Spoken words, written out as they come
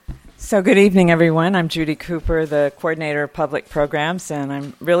So good evening, everyone. I'm Judy Cooper, the Coordinator of Public Programs, and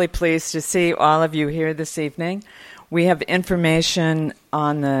I'm really pleased to see all of you here this evening. We have information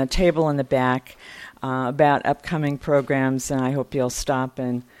on the table in the back about upcoming programs, and I hope you'll stop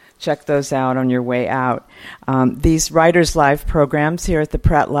and check those out on your way out. These Writers Live programs here at the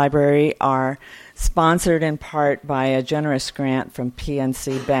Pratt Library are sponsored in part by a generous grant from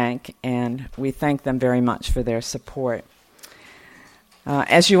PNC Bank, and we thank them very much for their support.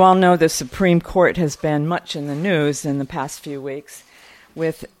 As you all know, the Supreme Court has been much in the news in the past few weeks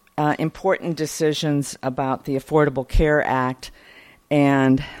with important decisions about the Affordable Care Act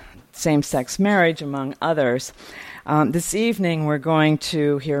and same-sex marriage, among others. This evening, we're going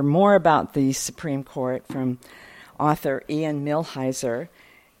to hear more about the Supreme Court from author Ian Millhiser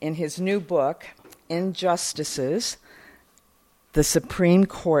in his new book, Injustices, The Supreme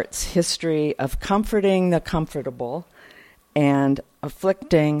Court's History of Comforting the Comfortable and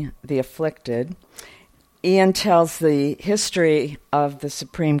Afflicting the Afflicted. Ian tells the history of the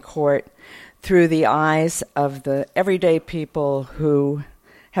Supreme Court through the eyes of the everyday people who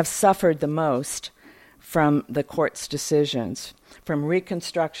have suffered the most from the court's decisions, from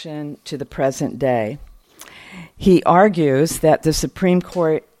Reconstruction to the present day. He argues that the Supreme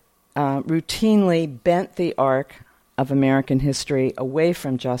Court routinely bent the arc of American history away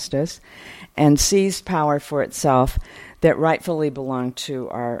from justice and seized power for itself that rightfully belonged to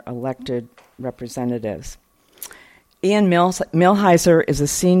our elected representatives. Ian Millhiser is a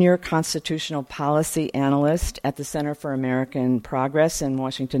senior constitutional policy analyst at the Center for American Progress in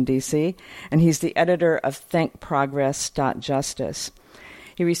Washington, D.C., and he's the editor of thinkprogress.justice.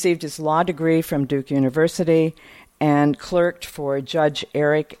 He received his law degree from Duke University and clerked for Judge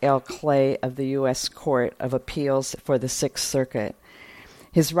Eric L. Clay of the U.S. Court of Appeals for the Sixth Circuit.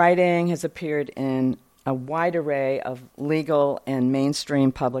 His writing has appeared in a wide array of legal and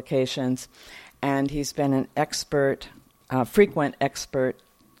mainstream publications, and he's been an frequent expert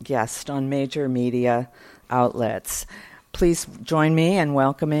guest on major media outlets. Please join me in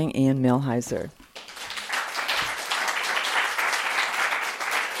welcoming Ian Millhiser.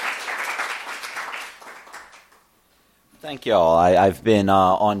 Thank you all. I've been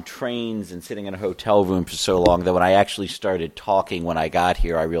on trains and sitting in a hotel room for so long that when I actually started talking when I got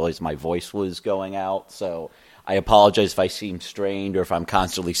here, I realized my voice was going out. So I apologize if I seem strained or if I'm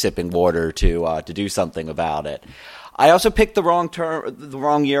constantly sipping water to do something about it. I also picked the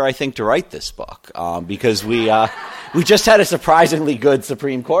wrong year, I think, to write this book because we just had a surprisingly good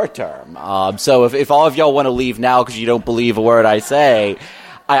Supreme Court term. So if all of y'all want to leave now because you don't believe a word I say,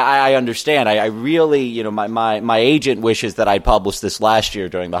 I understand. I really, my agent wishes that I'd published this last year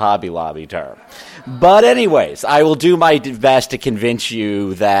during the Hobby Lobby term. But anyways, I will do my best to convince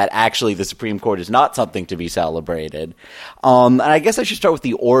you that actually the Supreme Court is not something to be celebrated. And I guess I should start with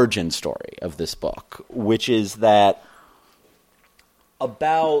the origin story of this book, which is that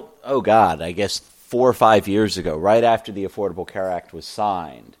about, 4 or 5 years ago, right after the Affordable Care Act was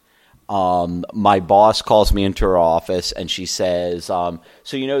signed, my boss calls me into her office and she says, so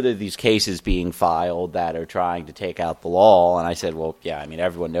there are these cases being filed that are trying to take out the law. And I said, well, yeah,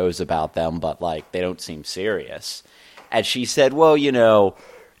 everyone knows about them, but they don't seem serious. And she said, well, it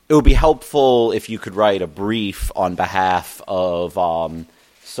would be helpful if you could write a brief on behalf of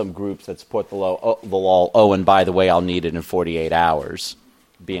some groups that support the law. Oh, and by the way, I'll need it in 48 hours.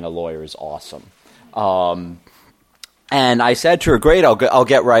 Being a lawyer is awesome. And I said to her, great, I'll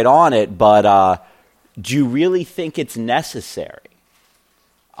get right on it, but do you really think it's necessary?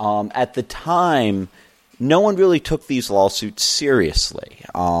 At the time, no one really took these lawsuits seriously.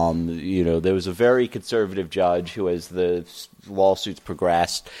 There was a very conservative judge who, as the lawsuits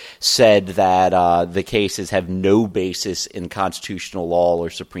progressed, said that the cases have no basis in constitutional law or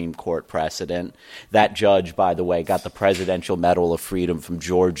Supreme Court precedent. That judge, by the way, got the Presidential Medal of Freedom from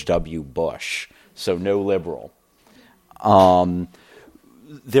George W. Bush, so no liberal.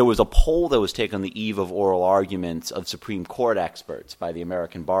 There was a poll that was taken on the eve of oral arguments of Supreme Court experts by the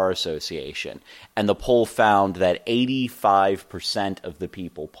American Bar Association, and the poll found that 85% of the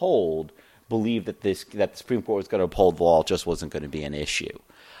people polled believed that the Supreme Court was going to uphold the law, it just wasn't going to be an issue.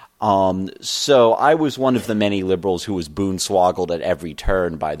 So I was one of the many liberals who was boonswoggled at every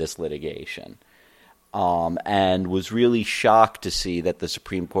turn by this litigation, and was really shocked to see that the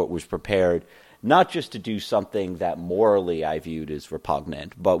Supreme Court was prepared not just to do something that morally I viewed as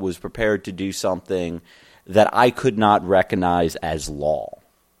repugnant, but was prepared to do something that I could not recognize as law.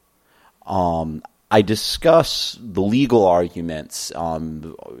 I discuss the legal arguments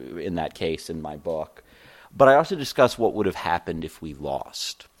in that case in my book, but I also discuss what would have happened if we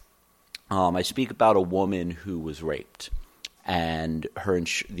lost. I speak about a woman who was raped. and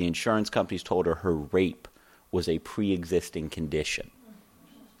the insurance companies told her rape was a pre-existing condition.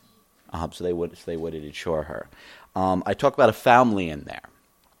 So they wouldn't insure her. I talk about a family in there.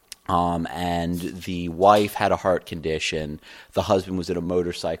 And the wife had a heart condition. The husband was in a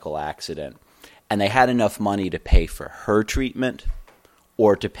motorcycle accident. And they had enough money to pay for her treatment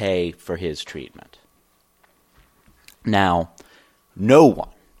or to pay for his treatment. Now, no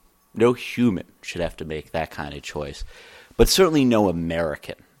human should have to make that kind of choice. But certainly no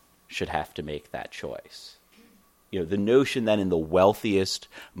American should have to make that choice. The notion that in the wealthiest,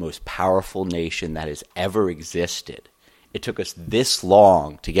 most powerful nation that has ever existed, it took us this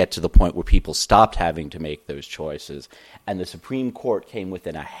long to get to the point where people stopped having to make those choices, and the Supreme Court came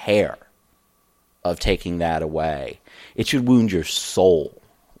within a hair of taking that away. It should wound your soul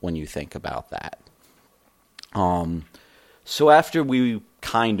when you think about that. So after we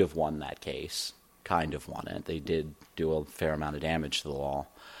kind of won that case, they did do a fair amount of damage to the law,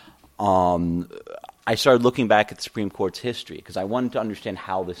 I started looking back at the Supreme Court's history because I wanted to understand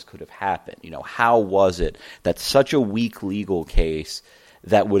how this could have happened. How was it that such a weak legal case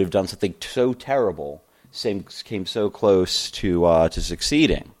that would have done something so terrible came so close to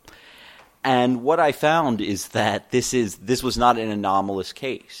succeeding? And what I found is that this was not an anomalous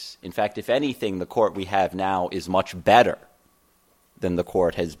case. In fact, if anything, the court we have now is much better than the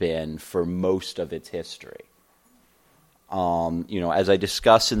court has been for most of its history. As I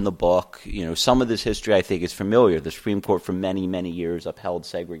discuss in the book, some of this history I think is familiar. The Supreme Court for many, many years upheld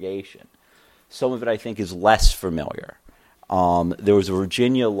segregation. Some of it I think is less familiar. There was a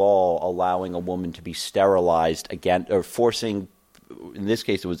Virginia law allowing a woman to be sterilized again, or forcing. In this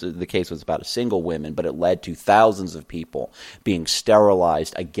case, the case was about a single woman, but it led to thousands of people being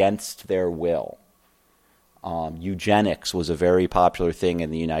sterilized against their will. Eugenics was a very popular thing in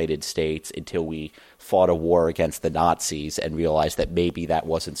the United States until we fought a war against the Nazis and realized that maybe that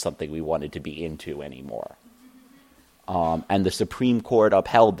wasn't something we wanted to be into anymore. And the Supreme Court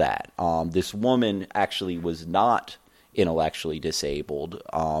upheld that. This woman actually was not intellectually disabled,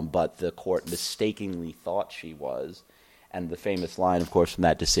 but the court mistakenly thought she was. And the famous line, of course, from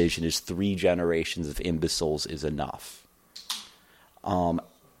that decision is 3 generations of imbeciles is enough.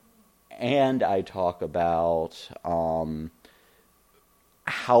 And I talk about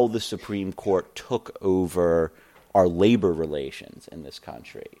how the Supreme Court took over our labor relations in this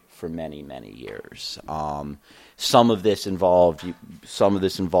country for many, many years. Some of this involved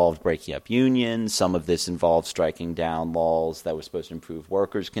breaking up unions. Some of this involved striking down laws that were supposed to improve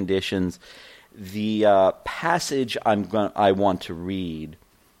workers' conditions. The passage I want to read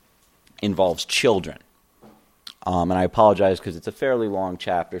involves children. And I apologize because it's a fairly long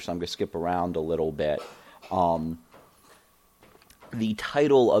chapter, so I'm going to skip around a little bit. The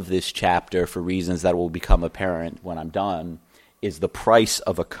title of this chapter, for reasons that will become apparent when I'm done, is The Price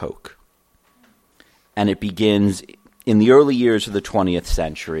of a Coke. And it begins, in the early years of the 20th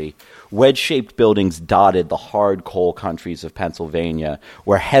century, wedge-shaped buildings dotted the hard coal countries of Pennsylvania,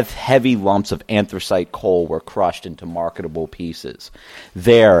 where heavy lumps of anthracite coal were crushed into marketable pieces.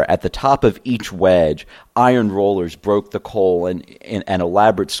 There, at the top of each wedge, iron rollers broke the coal and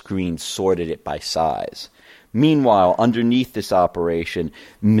elaborate screens sorted it by size. Meanwhile, underneath this operation,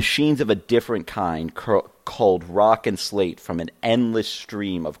 machines of a different kind culled rock and slate from an endless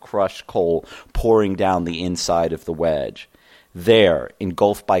stream of crushed coal pouring down the inside of the wedge. There,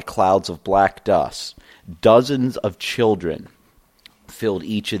 engulfed by clouds of black dust, dozens of children filled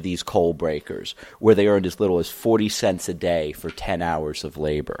each of these coal breakers, where they earned as little as 40 cents a day for 10 hours of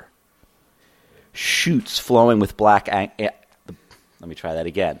labor. Chutes flowing with black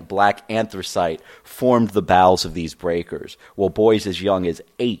anthracite formed the bowels of these breakers, while boys as young as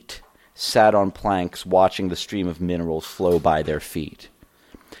 8 sat on planks watching the stream of minerals flow by their feet.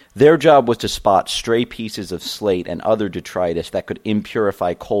 Their job was to spot stray pieces of slate and other detritus that could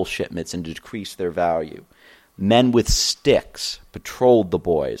impurify coal shipments and decrease their value. Men with sticks patrolled the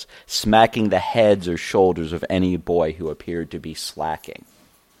boys, smacking the heads or shoulders of any boy who appeared to be slacking.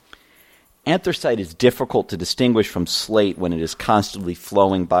 Anthracite is difficult to distinguish from slate when it is constantly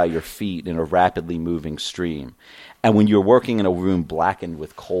flowing by your feet in a rapidly moving stream, and when you're working in a room blackened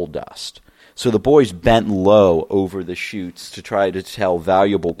with coal dust. So the boys bent low over the chutes to try to tell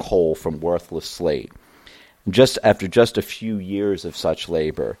valuable coal from worthless slate. After a few years of such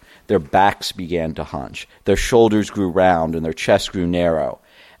labor, their backs began to hunch, their shoulders grew round, and their chests grew narrow.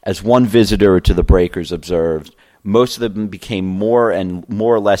 As one visitor to the breakers observed, most of them became more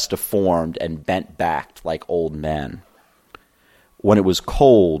or less deformed and bent-backed like old men. When it was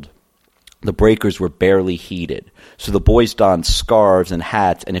cold, the breakers were barely heated, so the boys donned scarves and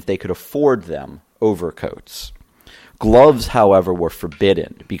hats, and if they could afford them, overcoats. Gloves, however, were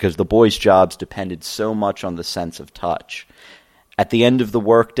forbidden because the boys' jobs depended so much on the sense of touch. At the end of the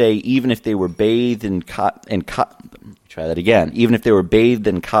workday, even if they were bathed and costumed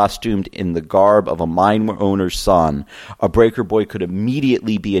in the garb of a mine owner's son, a breaker boy could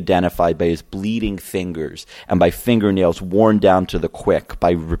immediately be identified by his bleeding fingers and by fingernails worn down to the quick by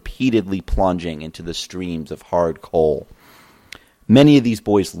repeatedly plunging into the streams of hard coal. Many of these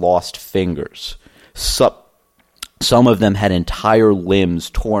boys lost fingers. Some of them had entire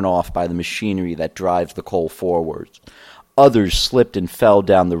limbs torn off by the machinery that drives the coal forwards. Others slipped and fell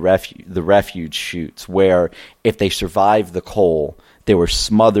down the refuge chutes where, if they survived the coal, they were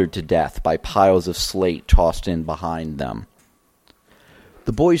smothered to death by piles of slate tossed in behind them.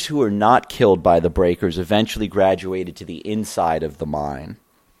 The boys who were not killed by the breakers eventually graduated to the inside of the mine,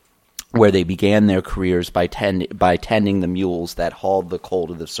 where they began their careers by tending the mules that hauled the coal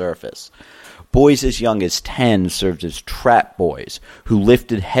to the surface. Boys as young as 10 served as trap boys who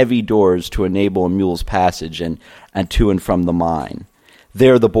lifted heavy doors to enable a mule's passage and to and from the mine.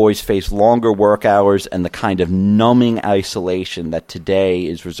 There the boys faced longer work hours and the kind of numbing isolation that today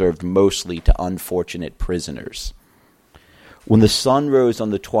is reserved mostly to unfortunate prisoners. When the sun rose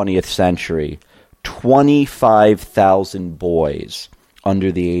on the 20th century, 25,000 boys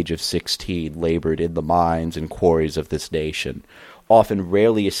under the age of 16 labored in the mines and quarries of this nation, often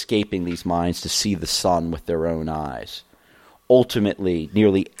rarely escaping these mines to see the sun with their own eyes. Ultimately,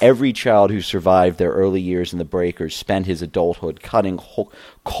 nearly every child who survived their early years in the breakers spent his adulthood cutting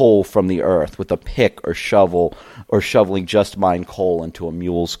coal from the earth with a pick or shovel, or shoveling just mined coal into a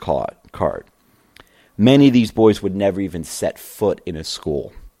mule's cart. Many of these boys would never even set foot in a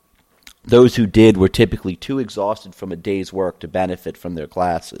school. Those who did were typically too exhausted from a day's work to benefit from their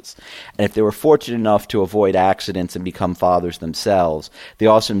classes. And if they were fortunate enough to avoid accidents and become fathers themselves, they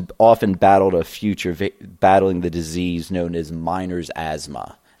often battled a future battling the disease known as miner's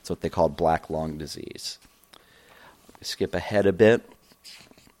asthma. It's what they called black lung disease. Skip ahead a bit.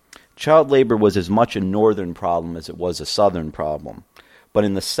 Child labor was as much a northern problem as it was a southern problem. But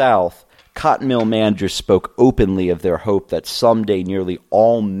in the South, cotton mill managers spoke openly of their hope that someday nearly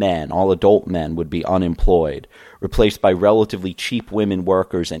all adult men, would be unemployed, replaced by relatively cheap women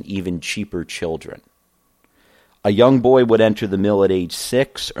workers and even cheaper children. A young boy would enter the mill at age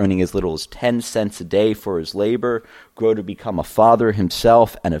 6, earning as little as 10 cents a day for his labor, grow to become a father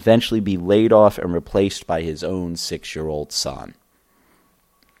himself, and eventually be laid off and replaced by his own 6-year-old son.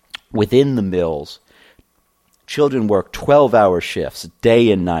 Within the mills, children worked 12-hour shifts,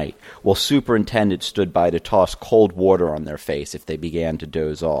 day and night, while superintendents stood by to toss cold water on their face if they began to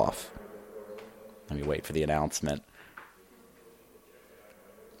doze off. Let me wait for the announcement.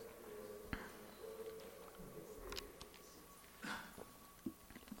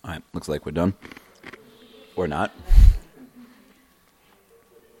 All right, looks like we're done. Or not.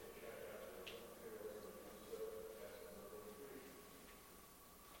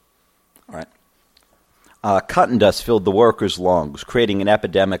 All right. Cotton dust filled the workers' lungs, creating an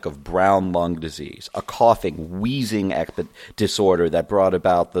epidemic of brown lung disease, a coughing, wheezing disorder that brought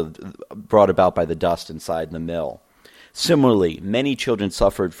about by the dust inside the mill. Similarly, many children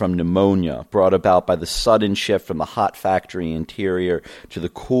suffered from pneumonia, brought about by the sudden shift from the hot factory interior to the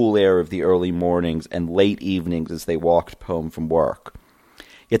cool air of the early mornings and late evenings as they walked home from work.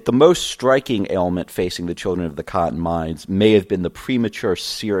 Yet the most striking ailment facing the children of the cotton mines may have been the premature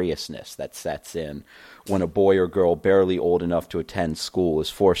seriousness that sets in when a boy or girl barely old enough to attend school is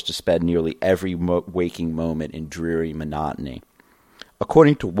forced to spend nearly every waking moment in dreary monotony.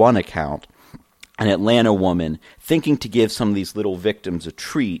 According to one account, an Atlanta woman, thinking to give some of these little victims a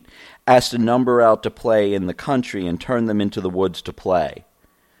treat, asked a number out to play in the country and turned them into the woods to play.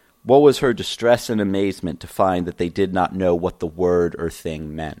 What was her distress and amazement to find that they did not know what the word or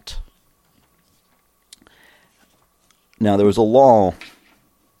thing meant. Now, there was a law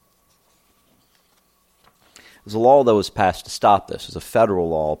that was passed to stop this. It was a federal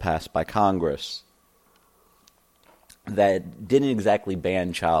law passed by Congress that didn't exactly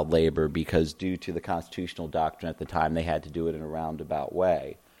ban child labor because due to the constitutional doctrine at the time, they had to do it in a roundabout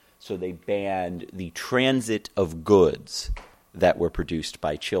way. So they banned the transit of goods that were produced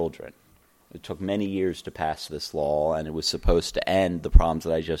by children. It took many years to pass this law, and it was supposed to end the problems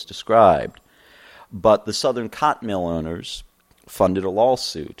that I just described. But the Southern cotton mill owners funded a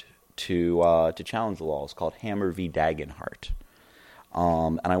lawsuit to challenge the law. It's called Hammer v. Dagenhart.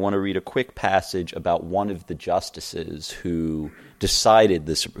 And I want to read a quick passage about one of the justices who decided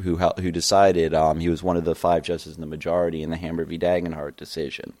this. Who decided he was one of the 5 justices in the majority in the Hammer v. Dagenhart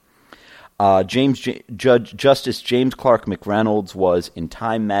decision. Justice James Clark McReynolds was, in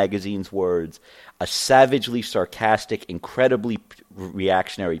Time magazine's words, a savagely sarcastic, incredibly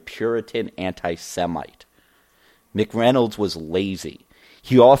reactionary Puritan anti-Semite. McReynolds was lazy.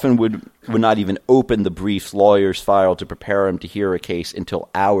 He often would not even open the brief's lawyer's file to prepare him to hear a case until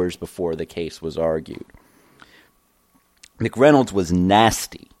hours before the case was argued. McReynolds was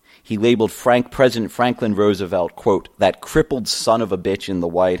nasty. He labeled President Franklin Roosevelt, quote, that crippled son of a bitch in the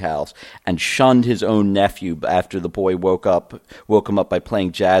White House, and shunned his own nephew after the boy woke him up by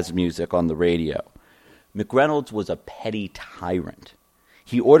playing jazz music on the radio. McReynolds was a petty tyrant.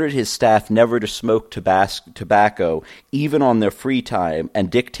 He ordered his staff never to smoke tobacco, even on their free time, and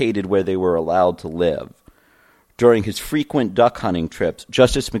dictated where they were allowed to live. During his frequent duck hunting trips,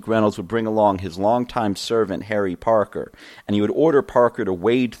 Justice McReynolds would bring along his longtime servant, Harry Parker, and he would order Parker to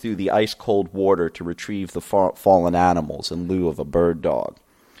wade through the ice-cold water to retrieve the fallen animals in lieu of a bird dog.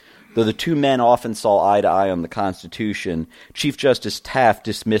 Though the two men often saw eye to eye on the Constitution, Chief Justice Taft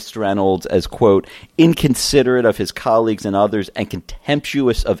dismissed Reynolds as, quote, inconsiderate of his colleagues and others and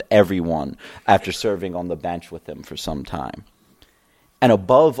contemptuous of everyone after serving on the bench with him for some time. And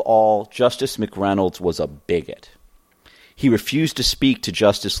above all, Justice McReynolds was a bigot. He refused to speak to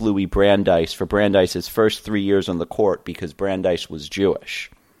Justice Louis Brandeis for Brandeis's first 3 years on the court because Brandeis was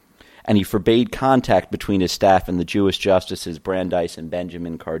Jewish. And he forbade contact between his staff and the Jewish justices Brandeis and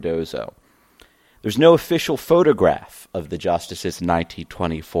Benjamin Cardozo. There's no official photograph of the justices in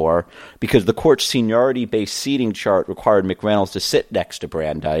 1924 because the court's seniority-based seating chart required McReynolds to sit next to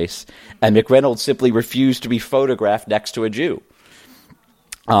Brandeis, and McReynolds simply refused to be photographed next to a Jew.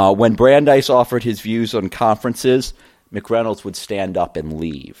 When Brandeis offered his views on conferences, McReynolds would stand up and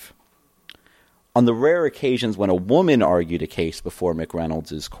leave. On the rare occasions when a woman argued a case before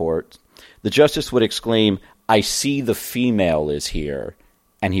McReynolds' court, the justice would exclaim, "I see the female is here,"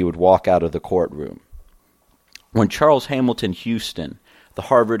 and he would walk out of the courtroom. When Charles Hamilton Houston, the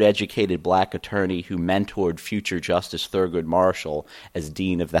Harvard-educated black attorney who mentored future Justice Thurgood Marshall as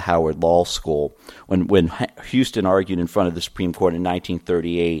dean of the Howard Law School, when Houston argued in front of the Supreme Court in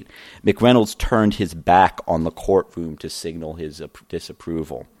 1938, McReynolds turned his back on the courtroom to signal his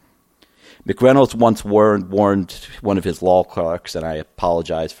disapproval. McReynolds once warned one of his law clerks, and I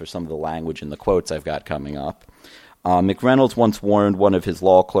apologize for some of the language in the quotes I've got coming up. McReynolds once warned one of his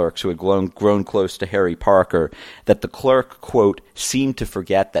law clerks who had grown close to Harry Parker that the clerk, quote, seemed to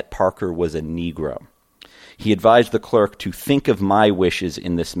forget that Parker was a Negro. He advised the clerk to think of my wishes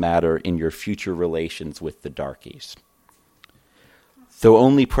in this matter in your future relations with the darkies. Though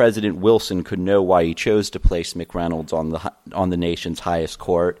only President Wilson could know why he chose to place McReynolds on the nation's highest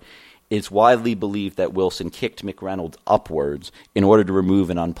court, it's widely believed that Wilson kicked McReynolds upwards in order to remove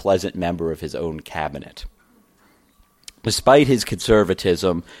an unpleasant member of his own cabinet. Despite his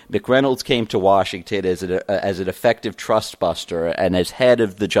conservatism, McReynolds came to Washington as an effective trust buster and as head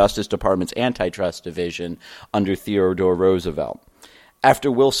of the Justice Department's antitrust division under Theodore Roosevelt.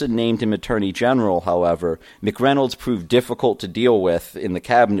 After Wilson named him Attorney General, however, McReynolds proved difficult to deal with in the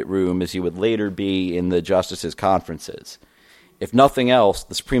cabinet room as he would later be in the justices' conferences. If nothing else,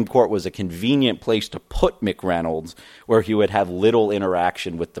 the Supreme Court was a convenient place to put McReynolds where he would have little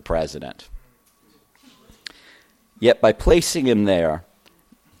interaction with the president. Yet by placing him there,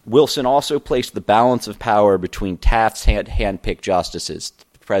 Wilson also placed the balance of power between Taft's hand-picked justices.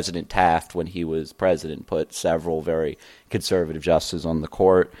 President Taft, when he was president, put several very conservative justices on the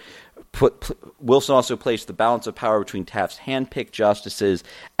court. Wilson also placed the balance of power between Taft's hand-picked justices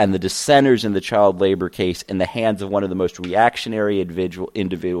and the dissenters in the child labor case in the hands of one of the most reactionary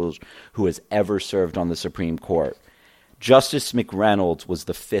individuals who has ever served on the Supreme Court. Justice McReynolds was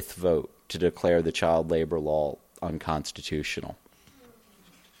the fifth vote to declare the child labor law unconstitutional.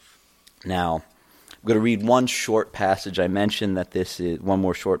 Now, I'm going to read one short passage. I mentioned that this is one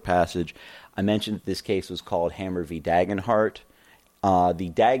more short passage. I mentioned that this case was called Hammer v. Dagenhart. The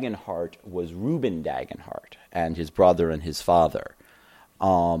Dagenhart was Reuben Dagenhart and his brother and his father.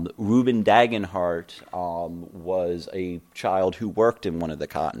 Reuben Dagenhart was a child who worked in one of the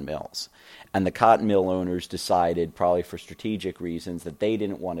cotton mills. And the cotton mill owners decided, probably for strategic reasons, that they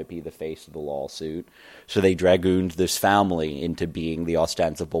didn't want to be the face of the lawsuit. So they dragooned this family into being the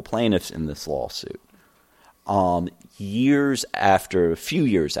ostensible plaintiffs in this lawsuit. A few years after,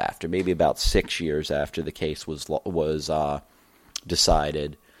 maybe about 6 years after the case was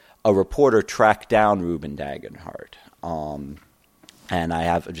decided, a reporter tracked down Reuben Dagenhart. And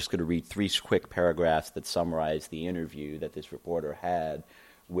I'm just going to read 3 quick paragraphs that summarize the interview that this reporter had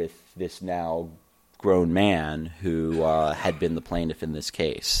with this now grown man who had been the plaintiff in this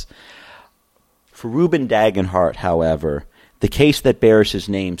case. For Reuben Dagenhart, however, the case that bears his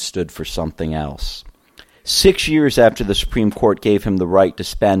name stood for something else. 6 years after the Supreme Court gave him the right to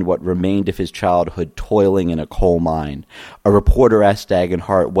spend what remained of his childhood toiling in a coal mine, a reporter asked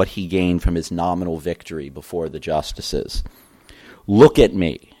Dagenhart what he gained from his nominal victory before the justices. "Look at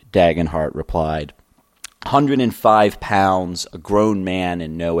me," Dagenhart replied. 105 pounds, a grown man,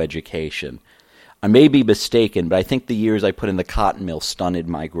 and no education. I may be mistaken, but I think the years I put in the cotton mill stunted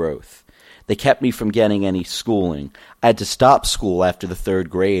my growth. They kept me from getting any schooling. I had to stop school after the 3rd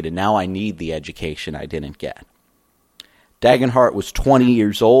grade, and now I need the education I didn't get. Dagenhart was 20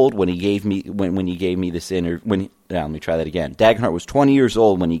 years old when he gave me this interview. Let me try that again. Dagenhart was 20 years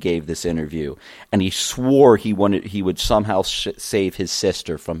old when he gave this interview, and he swore he would somehow save his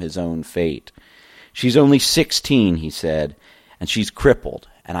sister from his own fate. "She's only 16, he said, and she's crippled,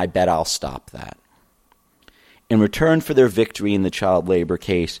 and I bet I'll stop that." In return for their victory in the child labor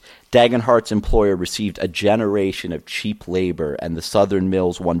case, Dagenhart's employer received a generation of cheap labor, and the Southern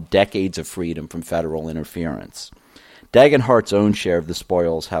mills won decades of freedom from federal interference. Dagenhart's own share of the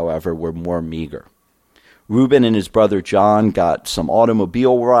spoils, however, were more meager. Reuben and his brother John got some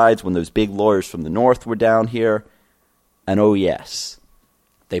automobile rides when those big lawyers from the North were down here, and oh yes,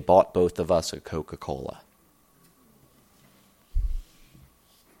 they bought both of us a Coca-Cola.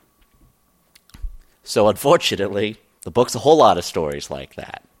 So unfortunately, the book's a whole lot of stories like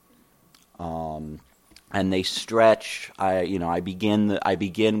that, and they stretch. I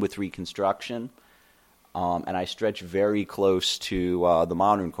begin with Reconstruction, and I stretch very close to the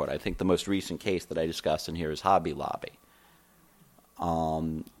modern court. I think the most recent case that I discussed in here is Hobby Lobby.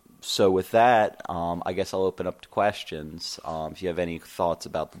 So with that, I guess I'll open up to questions. If you have any thoughts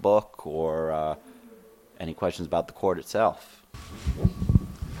about the book or any questions about the court itself.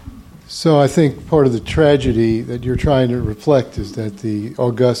 So I think part of the tragedy that you're trying to reflect is that the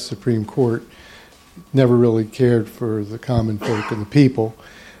august Supreme Court never really cared for the common folk and the people.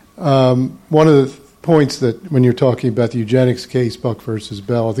 One of the points that when you're talking about the eugenics case, Buck versus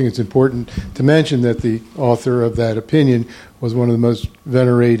Bell, I think it's important to mention that the author of that opinion was one of the most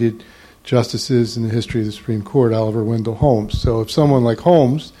venerated justices in the history of the Supreme Court, Oliver Wendell Holmes. So if someone like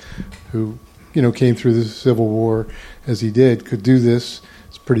Holmes, who came through the Civil War as he did, could do this,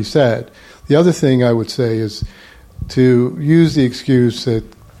 it's pretty sad. The other thing I would say is to use the excuse that,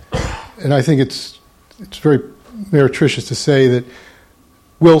 and I think it's very meretricious to say that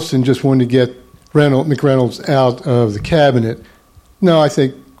Wilson just wanted to get McReynolds out of the cabinet. No, I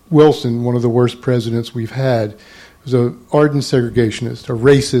think Wilson, one of the worst presidents we've had, was an ardent segregationist, a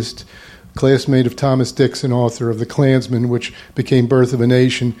racist, classmate of Thomas Dixon, author of The Klansman, which became Birth of a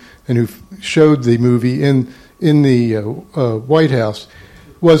Nation, and who showed the movie in the White House,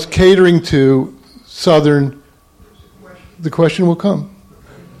 was catering to Southern. The question will come.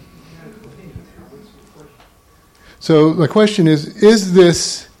 So the question is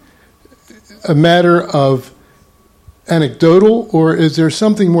this a matter of anecdotal, or is there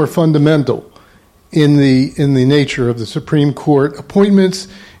something more fundamental in the nature of the Supreme Court appointments,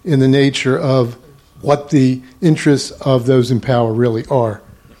 in the nature of what the interests of those in power really are,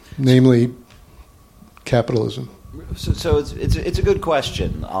 namely capitalism? So it's a good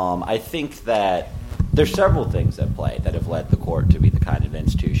question. I think that there's several things at play that have led the court to be the kind of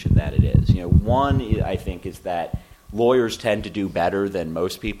institution that it is. One, I think, is that lawyers tend to do better than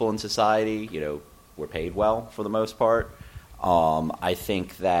most people in society. We're paid well for the most part. I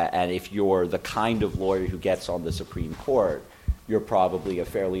think that, and if you're the kind of lawyer who gets on the Supreme Court, you're probably a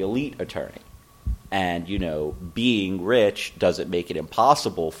fairly elite attorney. And, being rich doesn't make it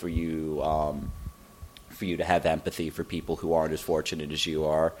impossible for you to have empathy for people who aren't as fortunate as you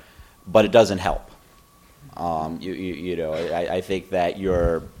are, but it doesn't help. I think that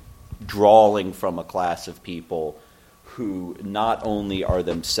you're drawing from a class of people who not only are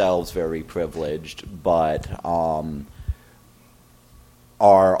themselves very privileged, but are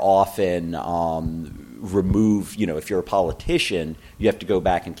often removed. If you're a politician, you have to go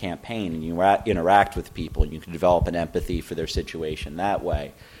back and campaign, and you interact with people, and you can develop an empathy for their situation that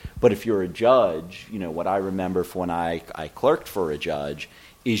way. But if you're a judge, what I remember from when I clerked for a judge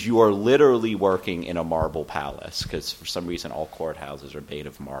is you are literally working in a marble palace, because for some reason all courthouses are made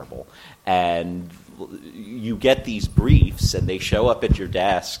of marble. And you get these briefs, and they show up at your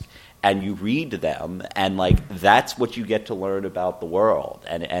desk, and you read them, and that's what you get to learn about the world.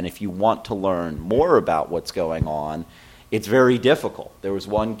 And if you want to learn more about what's going on, it's very difficult. There was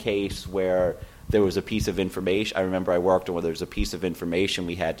one case where there was a piece of information. I remember I worked on where there was a piece of information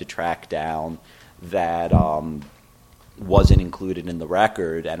we had to track down that wasn't included in the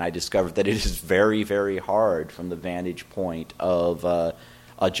record, and I discovered that it is very, very hard from the vantage point of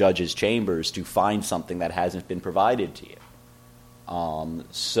a judge's chambers to find something that hasn't been provided to you.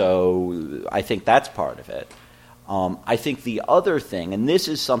 So I think that's part of it. I think the other thing, and this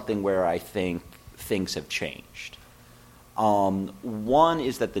is something where I think things have changed. One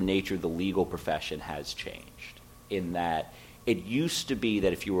is that the nature of the legal profession has changed, in that it used to be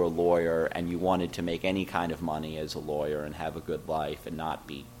that if you were a lawyer and you wanted to make any kind of money as a lawyer and have a good life and not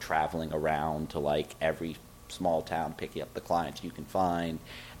be traveling around to like every small town picking up the clients you can find,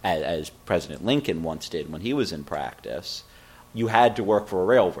 as President Lincoln once did when he was in practice, you had to work for a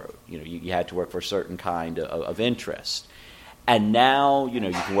railroad. You had to work for a certain kind of interest. And now, you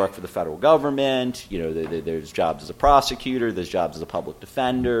can work for the federal government. There's jobs as a prosecutor. There's jobs as a public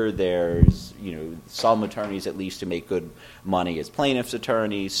defender. There's, some attorneys at least who make good money as plaintiffs'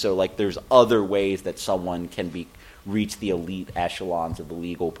 attorneys. So, there's other ways that someone can reach the elite echelons of the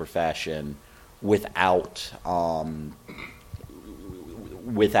legal profession without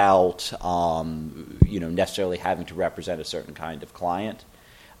necessarily having to represent a certain kind of client.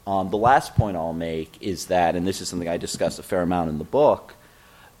 The last point I'll make is that, and this is something I discuss a fair amount in the book,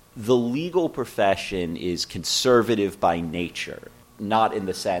 the legal profession is conservative by nature, not in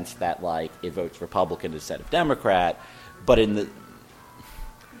the sense that it votes Republican instead of Democrat, but in the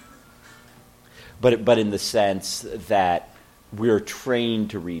sense that we're trained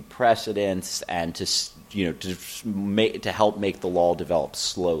to read precedents and to help make the law develop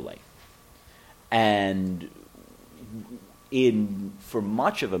slowly. And for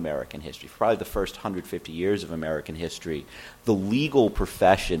much of American history, probably the first 150 years of American history, the legal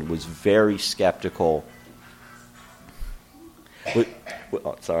profession was very skeptical.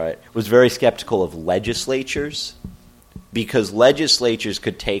 Was very skeptical of legislatures, because legislatures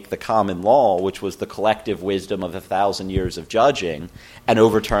could take the common law, which was the collective wisdom of 1,000 years of judging, and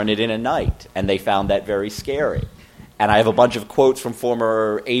overturn it in a night, and they found that very scary. And I have a bunch of quotes from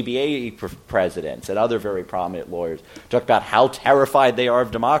former ABA presidents and other very prominent lawyers talk about how terrified they are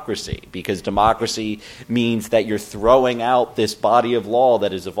of democracy, because democracy means that you're throwing out this body of law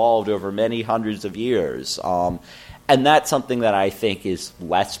that has evolved over many hundreds of years. And that's something that I think is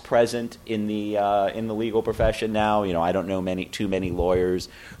less present in the legal profession now. I don't know too many lawyers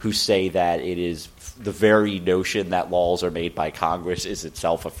who say that it is the very notion that laws are made by Congress is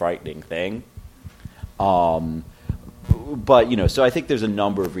itself a frightening thing. But, so I think there's a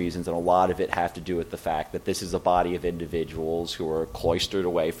number of reasons, and a lot of it have to do with the fact that this is a body of individuals who are cloistered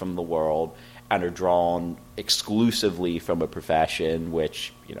away from the world and are drawn exclusively from a profession,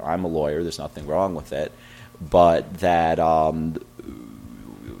 which, I'm a lawyer, there's nothing wrong with it, but that,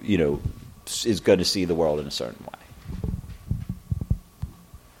 is going to see the world in a certain way.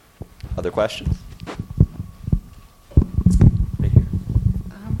 Other questions?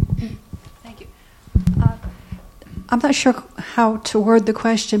 I'm not sure how to word the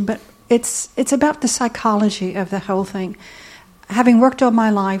question, but it's about the psychology of the whole thing. Having worked all my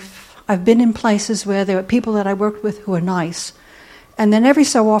life, I've been in places where there are people that I worked with who are nice, and then every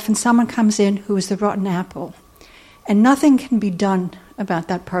so often someone comes in who is the rotten apple, and nothing can be done about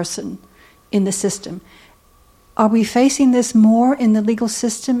that person in the system. Are we facing this more in the legal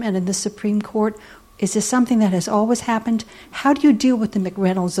system and in the Supreme Court? Is this something that has always happened? How do you deal with the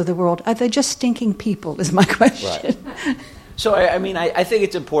McReynolds of the world? Are they just stinking people, is my question. Right. So, I think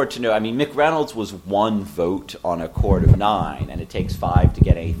it's important to know, McReynolds was one vote on a court of 9, and it takes 5 to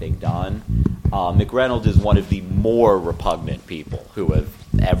get anything done. McReynolds is one of the more repugnant people who have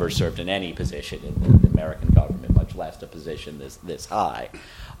ever served in any position in the American government, much less a position this high.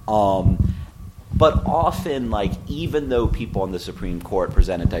 But often, even though people on the Supreme Court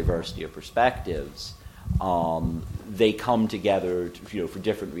present a diversity of perspectives, they come together for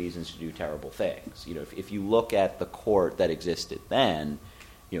different reasons to do terrible things. If you look at the court that existed then,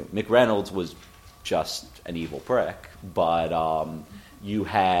 McReynolds was just an evil prick, but you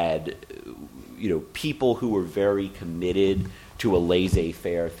had people who were very committed to a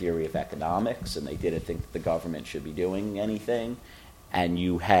laissez-faire theory of economics, and they didn't think that the government should be doing anything. And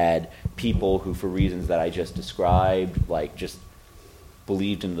you had people who, for reasons that I just described, just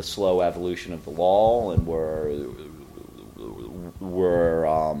believed in the slow evolution of the law and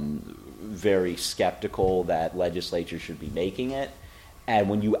were very skeptical that legislatures should be making it. And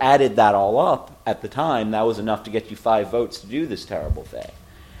when you added that all up at the time, that was enough to get you 5 votes to do this terrible thing.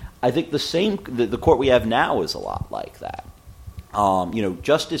 I think the court we have now is a lot like that.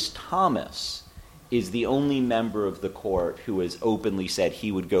 Justice Thomas is the only member of the court who has openly said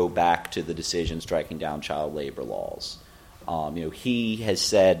he would go back to the decision striking down child labor laws. He has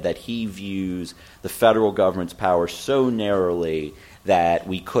said that he views the federal government's power so narrowly that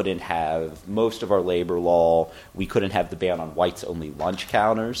we couldn't have most of our labor law. We couldn't have the ban on whites-only lunch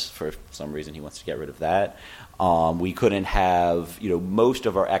counters. For some reason, he wants to get rid of that. We couldn't have, most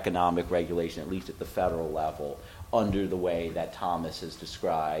of our economic regulation, at least at the federal level, under the way that Thomas has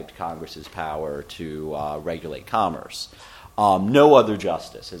described Congress's power to regulate commerce. No other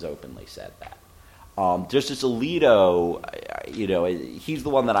justice has openly said that. Justice Alito, he's the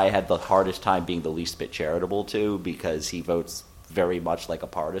one that I had the hardest time being the least bit charitable to because he votes very much like a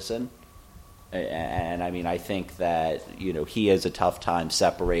partisan. And I think that, he has a tough time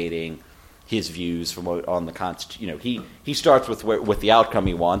separating his views from on the Constitution. He starts with the outcome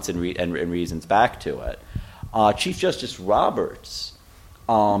he wants and reasons back to it. Chief Justice Roberts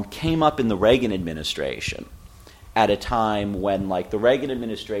came up in the Reagan administration at a time when, the Reagan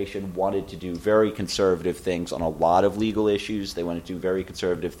administration wanted to do very conservative things on a lot of legal issues. They wanted to do very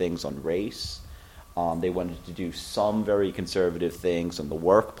conservative things on race. They wanted to do some very conservative things in the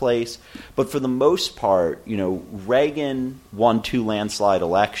workplace. But for the most part, Reagan won 2 landslide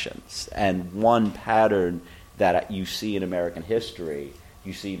elections. And one pattern that you see in American history,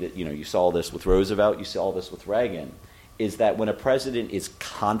 you see that, you saw this with Roosevelt, you saw this with Reagan, is that when a president is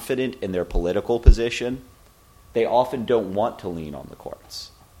confident in their political position, they often don't want to lean on the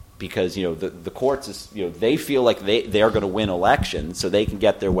courts. Because, the courts, they feel like they're going to win elections so they can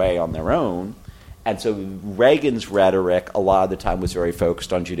get their way on their own. And so Reagan's rhetoric a lot of the time was very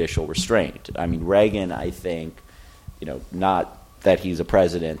focused on judicial restraint. Reagan, I think, not that he's a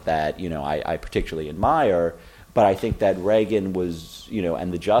president that, I particularly admire, but I think that Reagan was,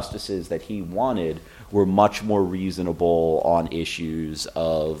 and the justices that he wanted were much more reasonable on issues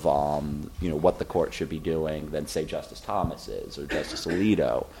of, what the court should be doing than, say, Justice Thomas is or Justice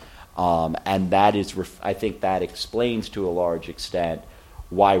Alito. And that is, I think that explains to a large extent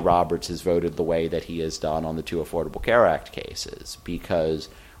why Roberts has voted the way that he has done on the 2 Affordable Care Act cases. Because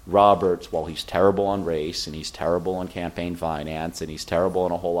Roberts, while he's terrible on race and he's terrible on campaign finance and he's terrible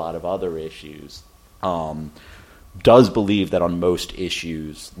on a whole lot of other issues, does believe that on most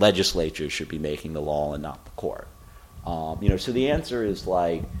issues, legislatures should be making the law and not the court. So the answer is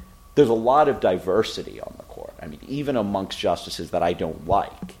there's a lot of diversity on the court. Even amongst justices that I don't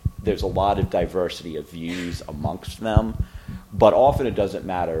like, there's a lot of diversity of views amongst them. But often it doesn't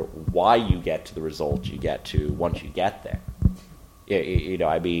matter why you get to the result you get to once you get there.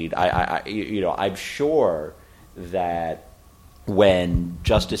 I'm sure that when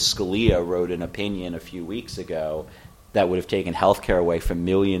Justice Scalia wrote an opinion a few weeks ago that would have taken health care away from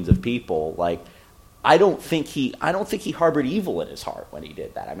millions of people, I don't think he harbored evil in his heart when he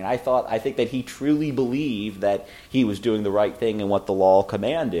did that. I think that he truly believed that he was doing the right thing and what the law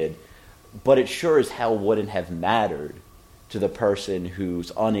commanded, but it sure as hell wouldn't have mattered to the person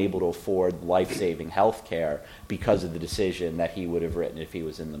who's unable to afford life-saving health care because of the decision that he would have written if he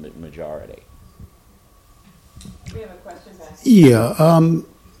was in the majority. We have a question back. Yeah,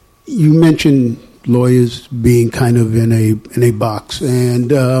 you mentioned lawyers being kind of in a box, and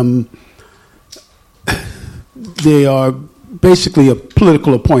they are basically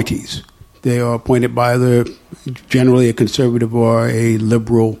political appointees. They are appointed by generally a conservative or a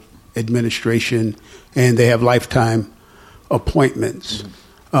liberal administration, and they have lifetime appointments.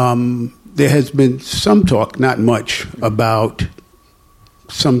 There has been some talk, not much, about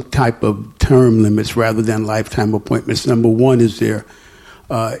some type of term limits rather than lifetime appointments. Number one, is there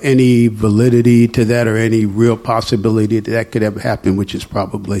any validity to that or any real possibility that could ever happen, which is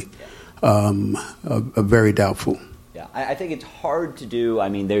probably a very doubtful. Yeah, I think it's hard to do.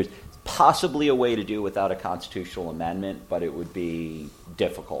 There's possibly a way to do it without a constitutional amendment, but it would be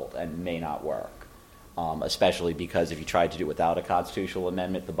difficult and may not work. Especially because if you tried to do it without a constitutional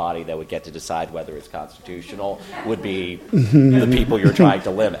amendment, the body that would get to decide whether it's constitutional would be the people you're trying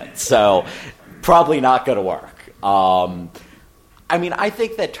to limit. So probably not going to work. I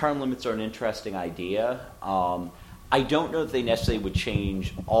think that term limits are an interesting idea. I don't know that they necessarily would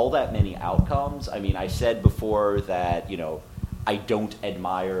change all that many outcomes. I said before that, I don't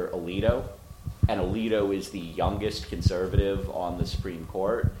admire Alito, and Alito is the youngest conservative on the Supreme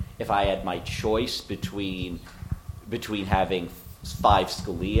Court. If I had my choice between having 5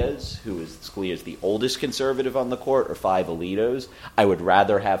 Scalias, Scalia is the oldest conservative on the court, or 5 Alitos, I would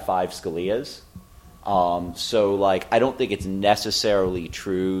rather have 5 Scalias. I don't think it's necessarily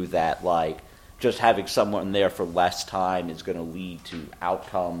true that just having someone there for less time is going to lead to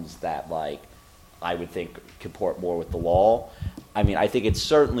outcomes that I would think comport more with the law. I think it's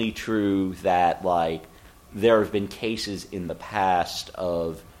certainly true that there have been cases in the past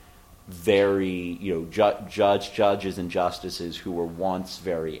of very judges and justices who were once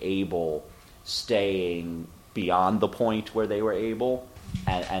very able staying beyond the point where they were able,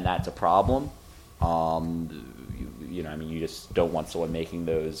 and that's a problem. You just don't want someone making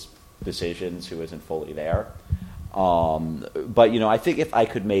those decisions who isn't fully there. But I think if I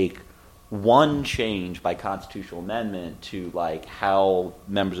could make one change by constitutional amendment to like how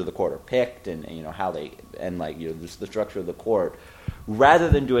members of the court are picked and how they the structure of the court, rather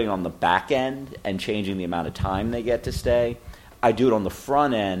than doing it on the back end and changing the amount of time they get to stay, I do it on the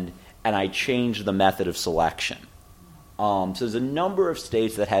front end and I change the method of selection. So there's a number of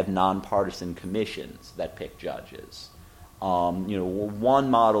states that have nonpartisan commissions that pick judges. One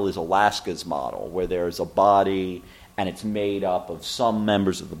model is Alaska's model, where there's a body and it's made up of some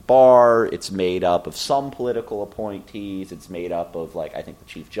members of the bar, it's made up of some political appointees, it's made up of, I think the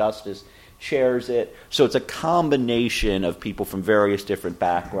Chief Justice chairs it. So it's a combination of people from various different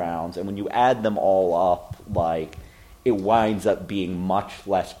backgrounds, and when you add them all up, it winds up being much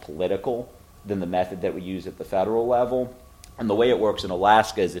less political than the method that we use at the federal level. And the way it works in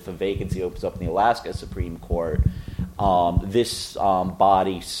Alaska is if a vacancy opens up in the Alaska Supreme Court, this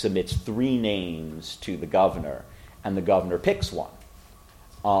body submits 3 names to the governor, and the governor picks one.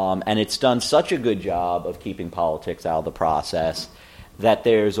 And it's done such a good job of keeping politics out of the process that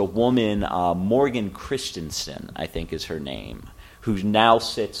there's a woman, Morgan Christensen, I think is her name, who now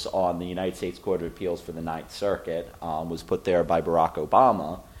sits on the United States Court of Appeals for the Ninth Circuit, was put there by Barack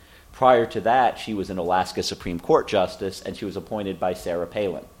Obama. Prior to that, she was an Alaska Supreme Court justice, and she was appointed by Sarah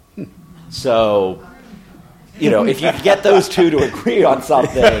Palin. So, if you get those two to agree on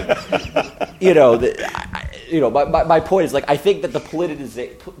something, my point is, I think that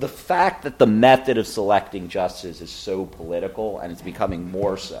the fact that the method of selecting justices is so political, and it's becoming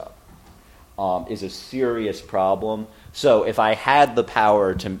more so, is a serious problem. So if I had the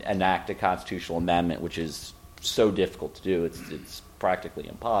power to enact a constitutional amendment, which is so difficult to do, it's practically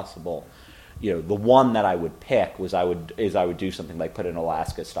impossible. The one that I would pick was I would do something like put an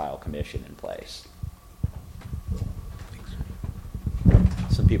Alaska-style commission in place.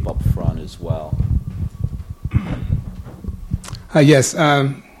 Some people up front as well. Yes.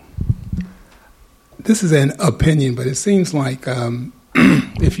 This is an opinion, but it seems like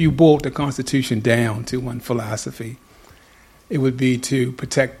if you boiled the Constitution down to one philosophy, it would be to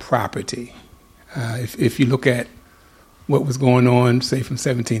protect property. If you look at what was going on, say, from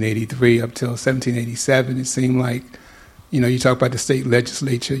 1783 up till 1787, it seemed like, you talk about the state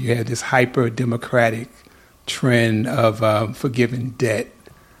legislature, you had this hyper-democratic trend of forgiving debt,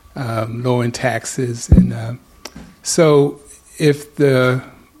 lowering taxes. And so if the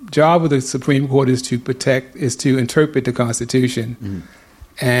job of the Supreme Court is to interpret the Constitution,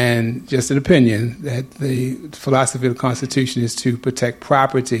 and just an opinion that the philosophy of the Constitution is to protect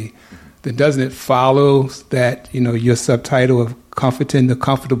property, then doesn't it follow that, your subtitle of comforting the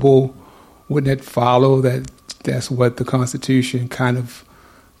comfortable, wouldn't it follow that that's what the Constitution kind of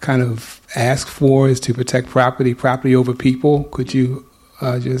asks for, is to protect property over people? Could you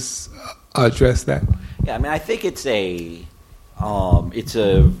just address that? Yeah, I think it's a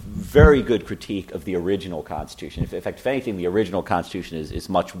very good critique of the original Constitution. In fact, if anything, the original Constitution is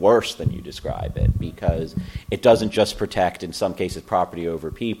much worse than you describe it, because it doesn't just protect, in some cases, property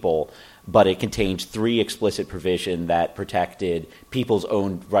over people, but it contains 3 explicit provisions that protected people's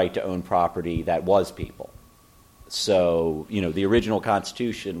own right to own property that was people. So, the original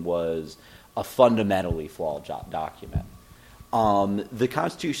Constitution was a fundamentally flawed document. The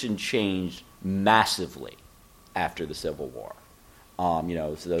Constitution changed massively after the Civil War.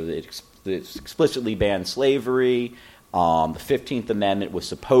 So it explicitly banned slavery. The 15th Amendment was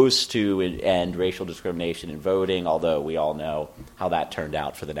supposed to end racial discrimination in voting, although we all know how that turned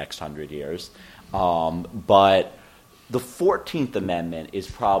out for the next 100 years. But the 14th Amendment is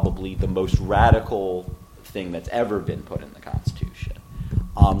probably the most radical thing that's ever been put in the Constitution.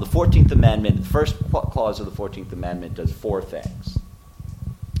 The 14th Amendment, the first clause of the 14th Amendment does 4 things.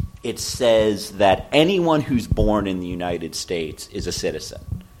 It says that anyone who's born in the United States is a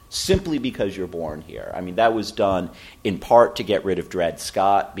citizen, simply because you're born here. That was done in part to get rid of Dred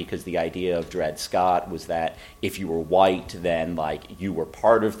Scott, because the idea of Dred Scott was that if you were white, then, you were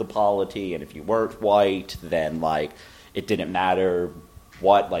part of the polity, and if you weren't white, then, it didn't matter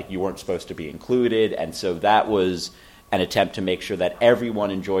what, you weren't supposed to be included. And so that was an attempt to make sure that everyone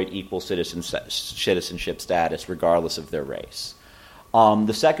enjoyed equal citizenship status regardless of their race.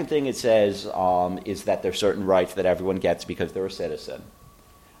 The second thing it says is that there are certain rights that everyone gets because they're a citizen.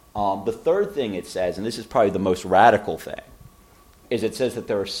 The third thing it says, and this is probably the most radical thing, is it says that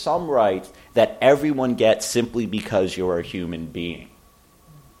there are some rights that everyone gets simply because you're a human being.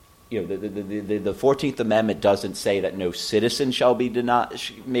 the 14th Amendment doesn't say that no citizen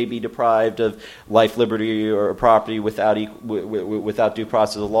may be deprived of life, liberty, or property without due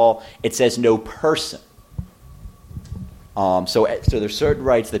process of law. It says no person. So there's certain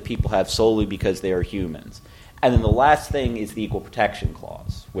rights that people have solely because they are humans. And then the last thing is the Equal Protection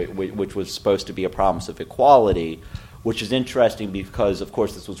Clause, which was supposed to be a promise of equality, which is interesting because, of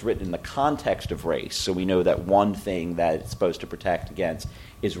course, this was written in the context of race. So we know that one thing that it's supposed to protect against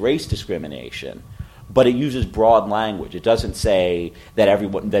is race discrimination. But it uses broad language. It doesn't say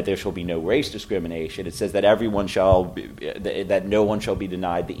that there shall be no race discrimination. It says that that no one shall be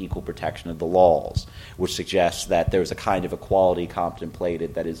denied the equal protection of the laws, which suggests that there's a kind of equality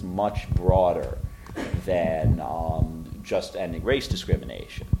contemplated that is much broader than just ending race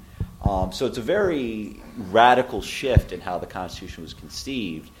discrimination. So it's a very radical shift in how the Constitution was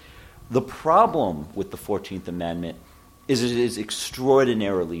conceived. The problem with the 14th Amendment is it is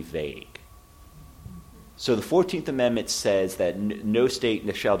extraordinarily vague. So the 14th Amendment says that no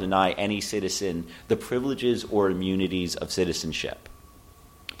state shall deny any citizen the privileges or immunities of citizenship.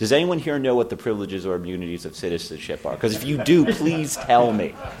 Does anyone here know what the privileges or immunities of citizenship are? Because if you do, please tell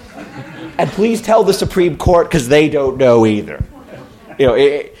me. And please tell the Supreme Court, because they don't know either.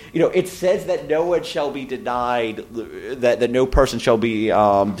 It says that no one shall be denied, that no person shall be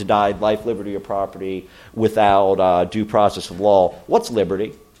denied life, liberty, or property without due process of law. What's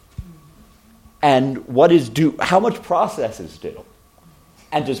liberty? And what is due? How much process is due?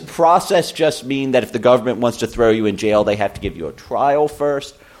 And does process just mean that if the government wants to throw you in jail, they have to give you a trial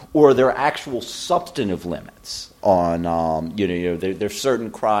first? Or are there actual substantive limits on, there's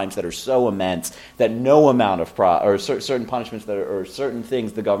certain crimes that are so immense that no amount of or certain punishments or certain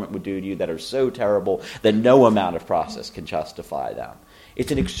things the government would do to you that are so terrible that no amount of process can justify them.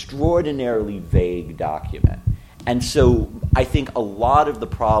 It's an extraordinarily vague document. And so I think a lot of the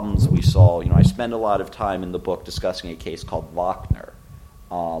problems we saw, I spend a lot of time in the book discussing a case called Lochner,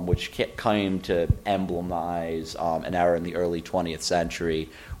 which came to emblemize an era in the early 20th century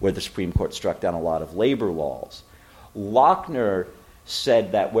where the Supreme Court struck down a lot of labor laws. Lochner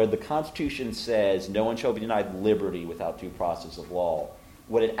said that where the Constitution says no one shall be denied liberty without due process of law,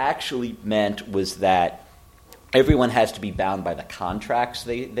 what it actually meant was that everyone has to be bound by the contracts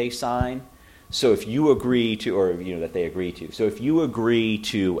they sign. So if you agree to, or that they agree to, so if you agree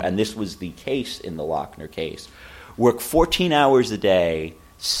to, and this was the case in the Lochner case, work 14 hours a day,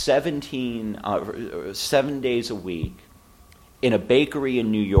 7 days a week, in a bakery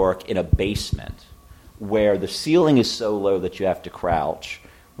in New York in a basement, where the ceiling is so low that you have to crouch,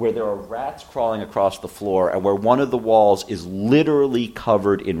 where there are rats crawling across the floor, and where one of the walls is literally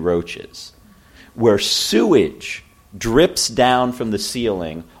covered in roaches, where sewage drips down from the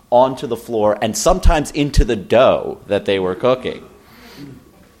ceiling onto the floor and sometimes into the dough that they were cooking.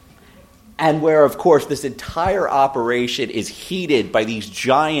 And where, of course, this entire operation is heated by these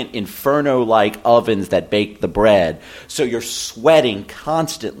giant inferno-like ovens that bake the bread. So you're sweating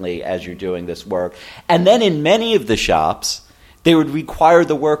constantly as you're doing this work. And then in many of the shops, they would require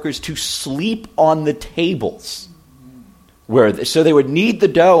the workers to sleep on the tables. So they would knead the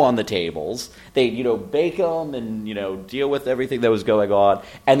dough on the tables. They'd, bake them and, deal with everything that was going on.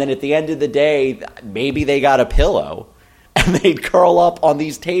 And then at the end of the day, maybe they got a pillow. And they'd curl up on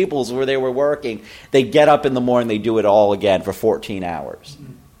these tables where they were working. They'd get up in the morning, they'd do it all again for 14 hours.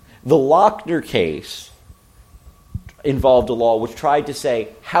 The Lochner case involved a law which tried to say,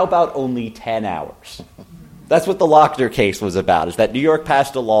 how about only 10 hours? That's what the Lochner case was about, is that New York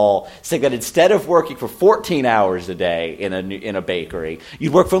passed a law saying that instead of working for 14 hours a day in a bakery,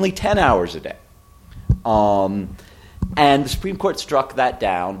 you'd work for only 10 hours a day. And the Supreme Court struck that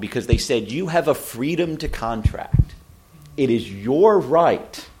down because they said, you have a freedom to contract. It is your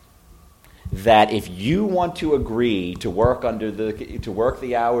right that if you want to agree to work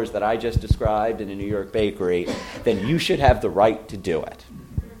the hours that I just described in a New York bakery, then you should have the right to do it.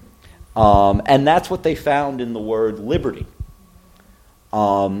 And that's what they found in the word liberty.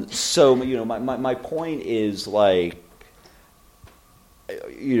 My point is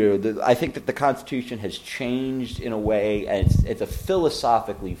I think that the Constitution has changed in a way, and it's a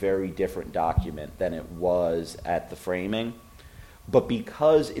philosophically very different document than it was at the framing. But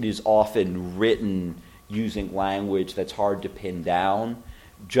because it is often written using language that's hard to pin down,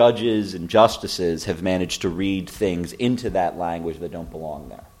 judges and justices have managed to read things into that language that don't belong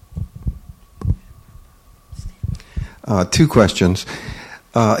there. 2 questions.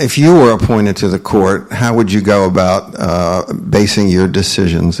 If you were appointed to the court, how would you go about basing your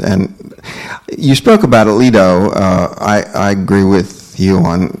decisions? And you spoke about Alito. I agree with you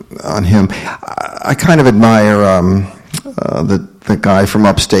on him. I kind of admire the guy from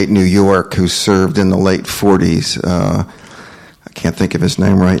upstate New York who served in the late 40s. I can't think of his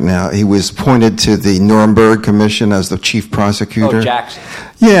name right now. He was appointed to the Nuremberg Commission as the chief prosecutor. Oh, Jackson.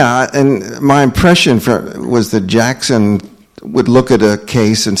 Yeah, and my impression was that Jackson would look at a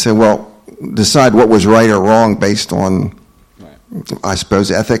case and say, well, decide what was right or wrong based on, I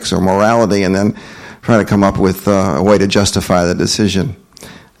suppose, ethics or morality, and then try to come up with a way to justify the decision.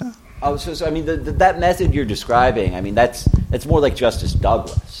 Oh, so I mean, that method you're describing, I mean, that's more like Justice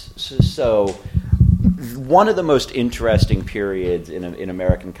Douglas. So one of the most interesting periods in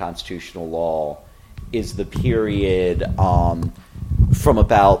American constitutional law is the period from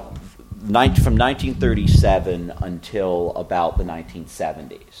 1937 until about the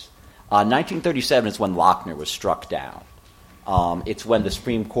 1970s. 1937 is when Lochner was struck down. It's when the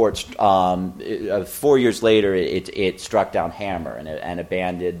Supreme Court, 4 years later, it struck down Hammer and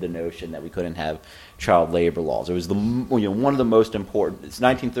abandoned the notion that we couldn't have child labor laws. It was one of the most important.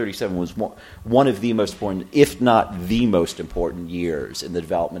 1937 was one of the most important, if not the most important, years in the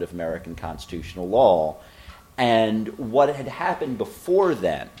development of American constitutional law. And what had happened before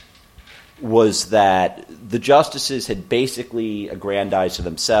then was that the justices had basically aggrandized to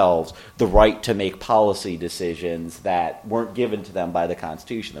themselves the right to make policy decisions that weren't given to them by the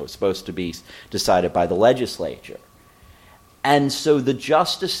Constitution, that was supposed to be decided by the legislature. And so the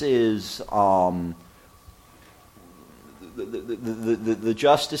justices, the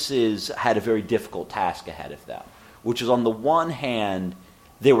justices had a very difficult task ahead of them, which is, on the one hand,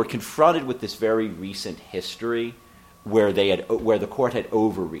 they were confronted with this very recent history where the court had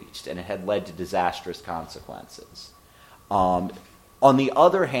overreached and it had led to disastrous consequences. On the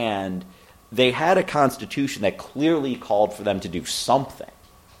other hand, they had a constitution that clearly called for them to do something.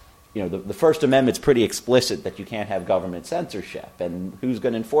 The First Amendment's pretty explicit that you can't have government censorship, and who's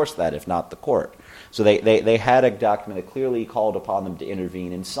going to enforce that if not the court? So they had a document that clearly called upon them to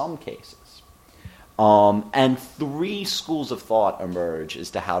intervene in some cases. And three schools of thought emerge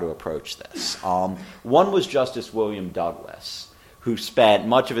as to how to approach this. One was Justice William Douglas, who spent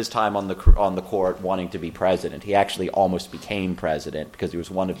much of his time on the court wanting to be president. He actually almost became president because he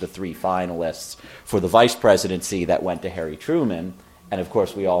was one of the three finalists for the vice presidency that went to Harry Truman. And, of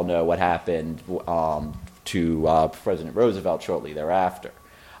course, we all know what happened to President Roosevelt shortly thereafter.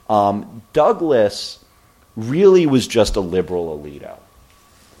 Douglas really was just a liberal Alito.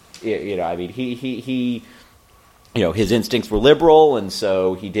 I mean, he his instincts were liberal, and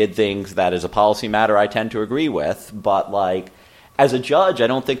so he did things that, as a policy matter, I tend to agree with. But, as a judge, I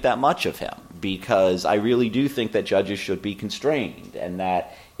don't think that much of him, because I really do think that judges should be constrained, and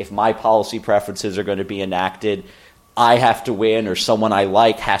that if my policy preferences are going to be enacted, I have to win, or someone I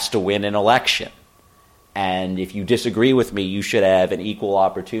like has to win an election. And if you disagree with me, you should have an equal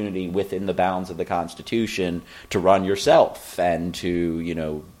opportunity within the bounds of the Constitution to run yourself and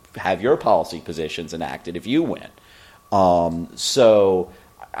to, have your policy positions enacted if you win. So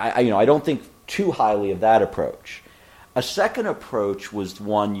I don't think too highly of that approach. A second approach was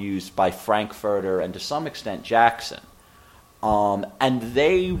one used by Frankfurter and to some extent Jackson. And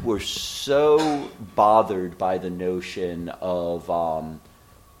they were so bothered by the notion of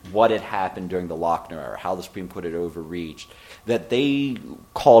what had happened during the Lochner era, how the Supreme Court had overreached, that they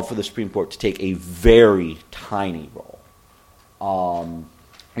called for the Supreme Court to take a very tiny role.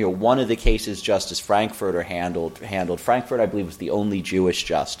 One of the cases Justice Frankfurter handled. Frankfurter, I believe, was the only Jewish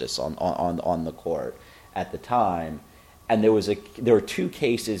justice on the court at the time, and there were two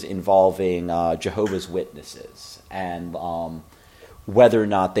cases involving Jehovah's Witnesses and whether or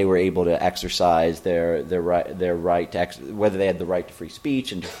not they were able to exercise their right to whether they had the right to free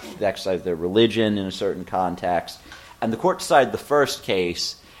speech and to exercise their religion in a certain context. And the court decided the first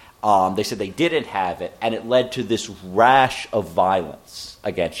case. They said they didn't have it, and it led to this rash of violence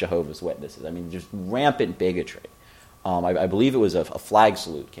against Jehovah's Witnesses. I mean, just rampant bigotry. I believe it was a flag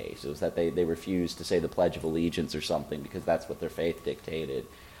salute case. It was that they refused to say the Pledge of Allegiance or something because that's what their faith dictated.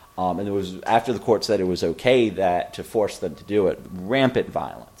 And it was after the court said it was okay to force them to do it, rampant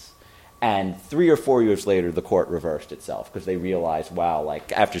violence. And 3 or 4 years later, the court reversed itself because they realized, wow,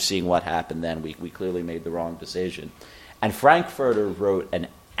 after seeing what happened then, we clearly made the wrong decision. And Frankfurter wrote an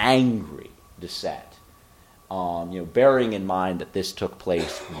angry dissent, bearing in mind that this took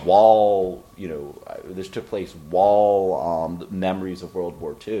place while memories of World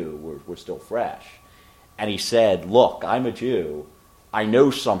War II were still fresh. And he said, look, I'm a Jew. I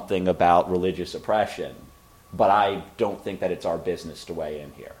know something about religious oppression, but I don't think that it's our business to weigh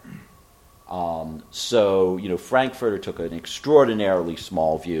in here. So Frankfurter took an extraordinarily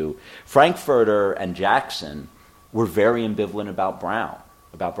small view. Frankfurter and Jackson were very ambivalent about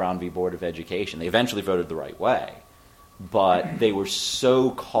Brown v. Board of Education. They eventually voted the right way, but they were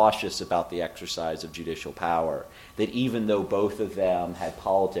so cautious about the exercise of judicial power that even though both of them had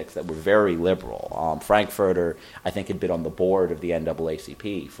politics that were very liberal, Frankfurter, I think, had been on the board of the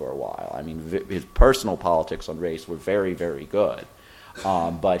NAACP for a while. I mean, his personal politics on race were very, very good,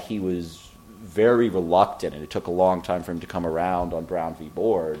 but he was very reluctant, and it took a long time for him to come around on Brown v.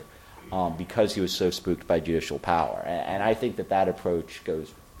 Board because he was so spooked by judicial power. And I think that approach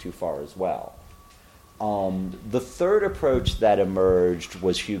goes too far as well. The third approach that emerged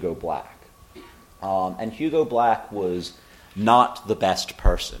was Hugo Black. And Hugo Black was not the best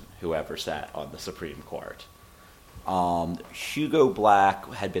person who ever sat on the Supreme Court. Hugo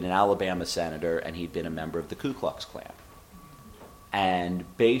Black had been an Alabama senator, and he'd been a member of the Ku Klux Klan. And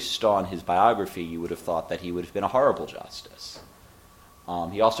based on his biography, you would have thought that he would have been a horrible justice.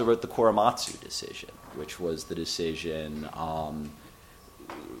 He also wrote the Korematsu decision, which was the decision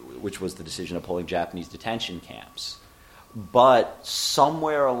upholding Japanese detention camps. But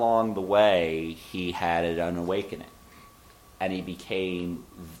somewhere along the way, he had an awakening, and he became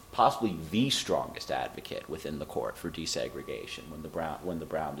possibly the strongest advocate within the court for desegregation when the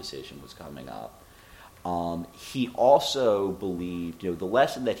Brown decision was coming up. He also believed, the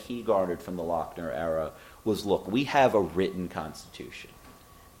lesson that he garnered from the Lochner era was, look, we have a written constitution,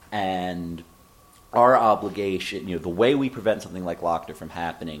 and our obligation, the way we prevent something like Lochner from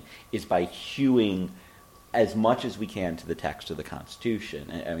happening is by hewing as much as we can to the text of the Constitution.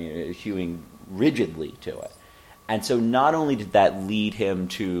 I mean, hewing rigidly to it. And so not only did that lead him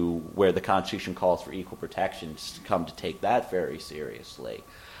to where the Constitution calls for equal protection, to come to take that very seriously,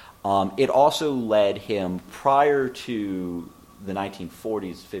 it also led him, prior to the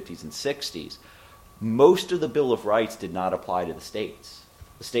 1940s, 50s, and 60s, most of the Bill of Rights did not apply to the states.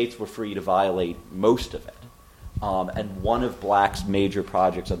 The states were free to violate most of it. And one of Black's major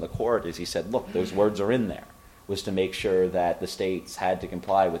projects on the court is he said, look, those words are in there, was to make sure that the states had to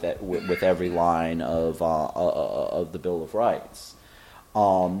comply with every line of the Bill of Rights.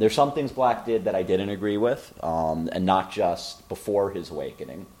 There's some things Black did that I didn't agree with, and not just before his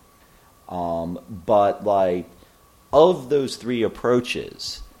awakening. But of those three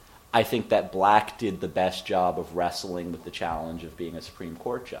approaches, I think that Black did the best job of wrestling with the challenge of being a Supreme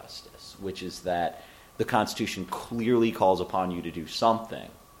Court justice, which is that the Constitution clearly calls upon you to do something,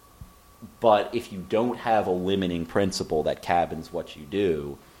 but if you don't have a limiting principle that cabins what you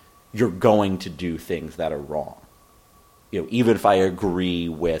do, you're going to do things that are wrong. Even if I agree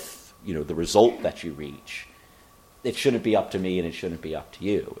with, the result that you reach, it shouldn't be up to me and it shouldn't be up to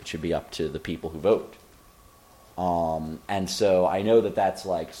you. It should be up to the people who vote. And so I know that that's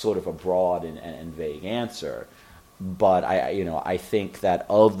sort of a broad and vague answer, but I think that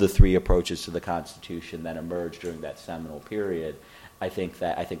of the three approaches to the Constitution that emerged during that seminal period, I think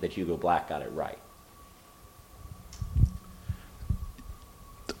that Hugo Black got it right.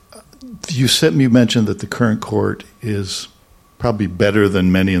 You mentioned that the current court is probably better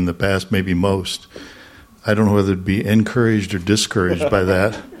than many in the past, maybe most. I don't know whether to be encouraged or discouraged by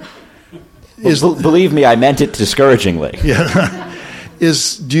that. Believe me, I meant it discouragingly. Yeah.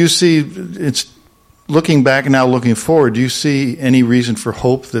 Do you see, it's looking back now, looking forward, do you see any reason for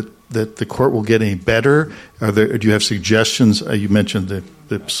hope that the court will get any better? Do you have suggestions? You mentioned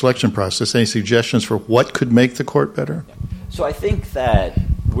the selection process. Any suggestions for what could make the court better? So I think that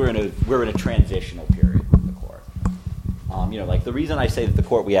we're in a transitional period with the court. The reason I say that the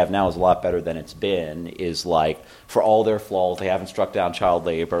court we have now is a lot better than it's been is for all their flaws, they haven't struck down child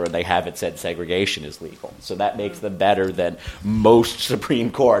labor and they haven't said segregation is legal. So that makes them better than most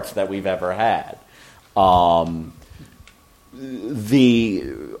Supreme Courts that we've ever had. The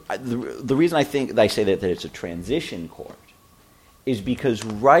reason I think that I say that it's a transition court is because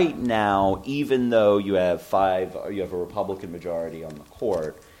right now, even though you have a Republican majority on the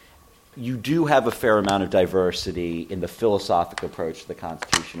court, you do have a fair amount of diversity in the philosophic approach to the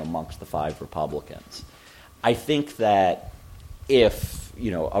Constitution amongst the 5 Republicans. I think that if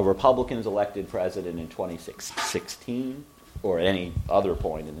a Republican is elected president in 2016 or at any other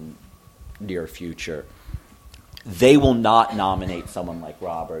point in the near future, they will not nominate someone like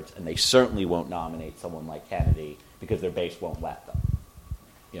Roberts, and they certainly won't nominate someone like Kennedy because their base won't let them.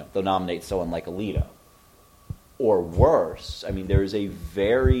 They'll nominate someone like Alito. Or worse, there is a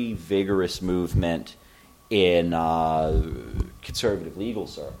very vigorous movement in conservative legal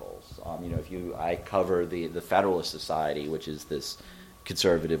circles. I cover the Federalist Society, which is this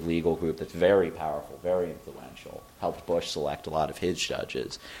conservative legal group that's very powerful, very influential, helped Bush select a lot of his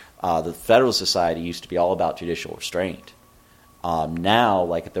judges. The Federalist Society used to be all about judicial restraint.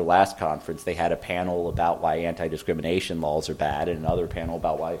 Now, at their last conference, they had a panel about why anti-discrimination laws are bad and another panel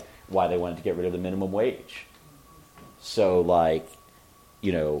about why they wanted to get rid of the minimum wage. So, like,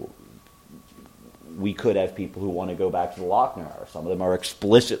 you know, we could have people who want to go back to the Lochner era. Some of them are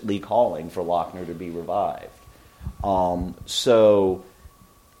explicitly calling for Lochner to be revived. And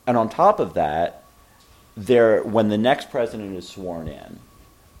on top of that, when the next president is sworn in,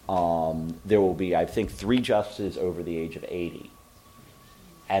 there will be, I think, 3 justices over the age of 80.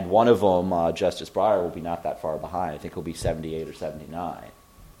 And one of them, Justice Breyer, will be not that far behind. I think he'll be 78 or 79.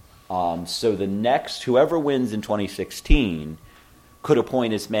 So the next, whoever wins in 2016, could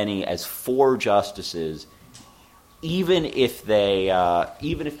appoint as many as 4 justices, even if they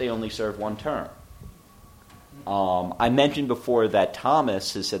only serve 1 term. I mentioned before that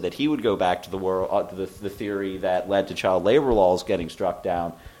Thomas has said that he would go back to the theory that led to child labor laws getting struck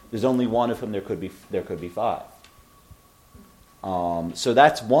down. There's only one of whom there could be 5. So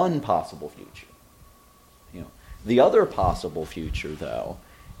that's one possible future. You know, the other possible future, though,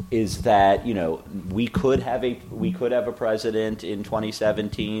 is that, you know, we could have a president in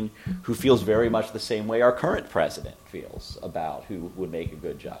 2017 who feels very much the same way our current president feels about who would make a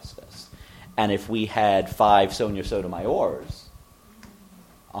good justice. And if we had 5 Sonia Sotomayors,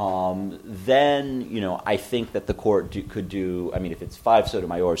 then, you know, I think that the court could do. I mean, if it's 5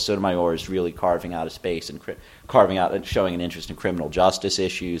 Sotomayors really carving out a space and carving out and showing an interest in criminal justice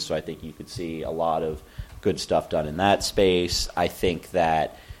issues. So I think you could see a lot of good stuff done in that space. I think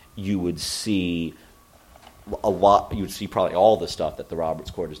that you would see probably all the stuff that the Roberts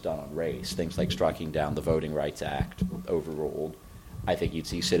Court has done on race, things like striking down the Voting Rights Act, overruled. I think you'd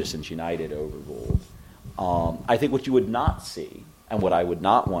see Citizens United overruled. I think what you would not see, and what I would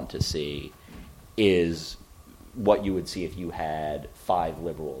not want to see, is what you would see if you had 5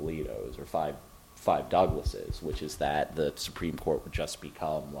 liberal Alitos or 5 Douglases, which is that the Supreme Court would just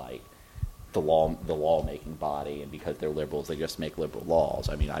become like the lawmaking body, and because they're liberals, they just make liberal laws.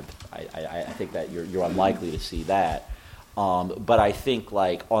 I mean, I think that you're unlikely to see that. But I think,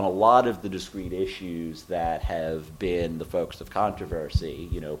 like, on a lot of the discrete issues that have been the focus of controversy,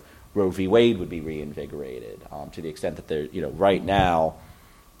 you know, Roe v. Wade would be reinvigorated to the extent that there, you know, right now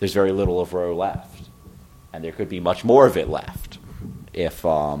there's very little of Roe left, and there could be much more of it left if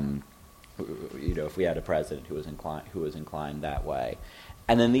you know, if we had a president who was inclined that way.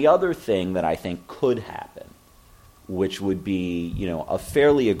 And then the other thing that I think could happen, which would be, you know, a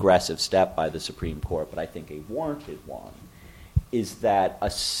fairly aggressive step by the Supreme Court, but I think a warranted one, is that a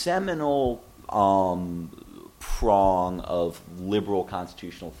seminal prong of liberal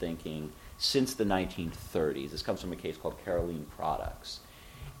constitutional thinking since the 1930s, this comes from a case called Caroline Products,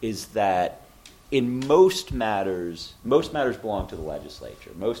 is that in most matters belong to the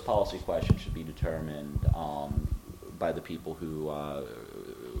legislature. Most policy questions should be determined by the people who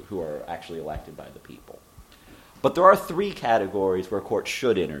are actually elected by the people. But there are 3 categories where courts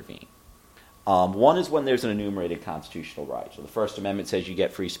should intervene. One is when there's an enumerated constitutional right. So the First Amendment says you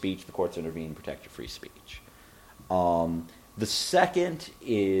get free speech, the courts intervene and protect your free speech. The second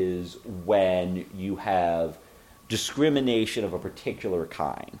is when you have discrimination of a particular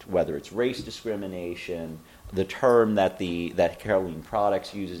kind, whether it's race discrimination. The term that Caroline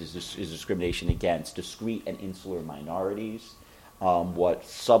Products uses is discrimination against discrete and insular minorities. What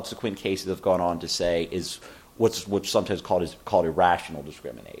subsequent cases have gone on to say is what's sometimes called irrational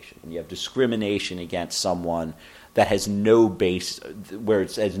discrimination. When you have discrimination against someone that has no base, where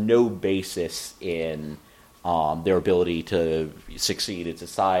it has no basis in their ability to succeed in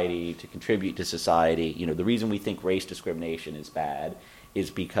society, to contribute to society. You know, the reason we think race discrimination is bad is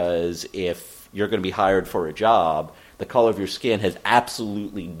because if you're going to be hired for a job, the color of your skin has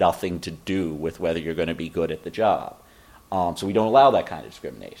absolutely nothing to do with whether you're going to be good at the job. So we don't allow that kind of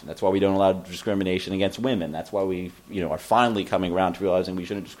discrimination. That's why we don't allow discrimination against women. That's why we, you know, are finally coming around to realizing we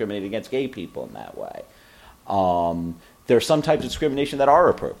shouldn't discriminate against gay people in that way. There are some types of discrimination that are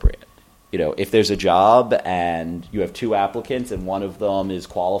appropriate. You know, if there's a job and you have 2 applicants and one of them is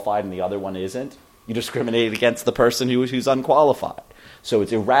qualified and the other one isn't, you discriminate against the person who's unqualified. So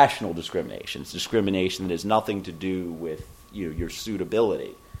it's irrational discrimination. It's discrimination that has nothing to do with, you know, your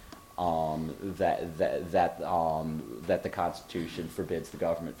suitability. That the Constitution forbids the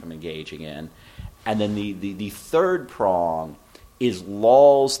government from engaging in. And then the third prong is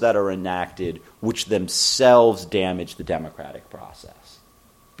laws that are enacted which themselves damage the democratic process.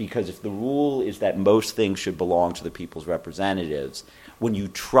 Because if the rule is that most things should belong to the people's representatives, when you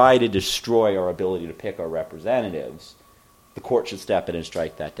try to destroy our ability to pick our representatives, the court should step in and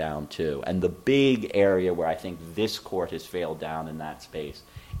strike that down too. And the big area where I think this court has failed down in that space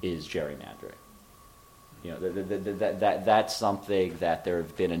is gerrymandering. You know, that's something that there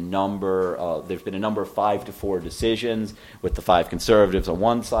have been a number of 5-4 decisions with the 5 conservatives on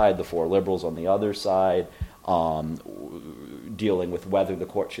one side, the 4 liberals on the other side. dealing with whether the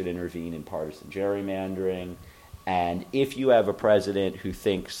court should intervene in partisan gerrymandering. And if you have a president who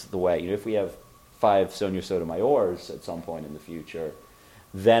thinks the way, if we have 5 Sonia Sotomayors at some point in the future,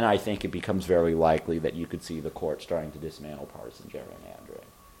 then I think it becomes very likely that you could see the court starting to dismantle partisan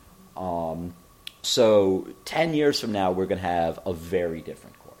gerrymandering. So 10 years from now, we're going to have a very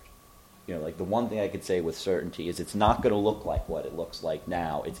different court. Like the one thing I could say with certainty is it's not going to look like what it looks like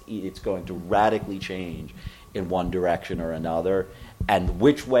now. It's going to radically change in one direction or another, and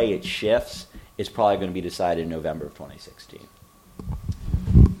which way it shifts is probably going to be decided in November of 2016.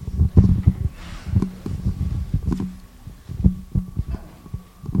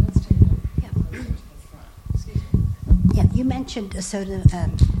 You mentioned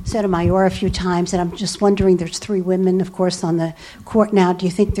Sotomayor a few times, and I'm just wondering, there's 3 women, of course, on the court now. Do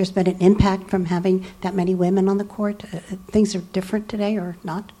you think there's been an impact from having that many women on the court? Things are different today or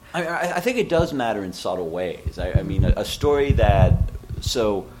not? I think it does matter in subtle ways. I mean, a story that...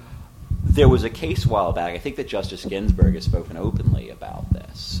 So there was a case a while back, I think that Justice Ginsburg has spoken openly about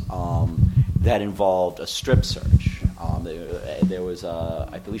this, that involved a strip search. There was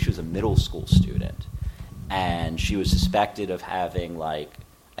I believe she was a middle school student, and she was suspected of having, I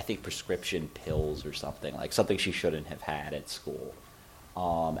think prescription pills or something she shouldn't have had at school.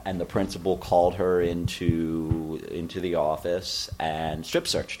 And the principal called her into the office and strip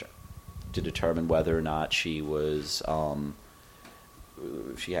searched her to determine whether or not she was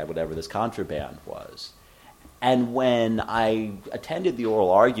she had whatever this contraband was. And when I attended the oral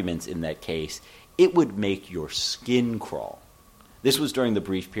arguments in that case, it would make your skin crawl. This was during the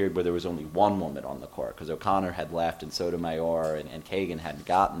brief period where there was only one woman on the court, because O'Connor had left and Sotomayor and Kagan hadn't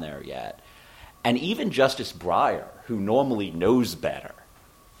gotten there yet. And even Justice Breyer, who normally knows better,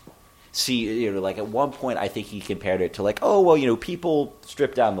 at one point I think he compared it to people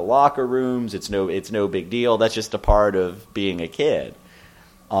strip down the locker rooms. It's no big deal. That's just a part of being a kid.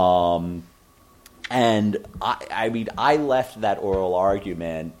 And I left that oral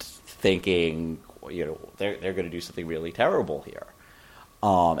argument thinking, they're going to do something really terrible here,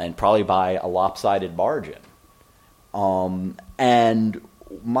 and probably by a lopsided margin. And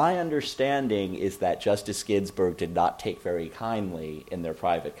my understanding is that Justice Ginsburg did not take very kindly in their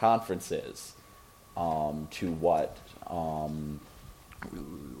private conferences to what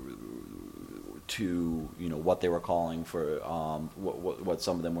what they were calling for, what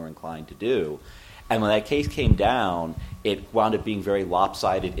some of them were inclined to do. And when that case came down, it wound up being very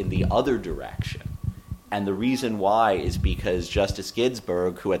lopsided in the other direction. And the reason why is because Justice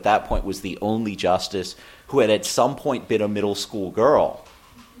Ginsburg, who at that point was the only justice who had at some point been a middle school girl,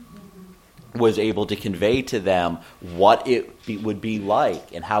 was able to convey to them what would be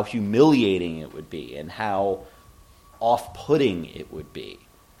like and how humiliating it would be and how off-putting it would be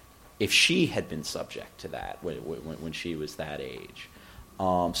if she had been subject to that when she was that age.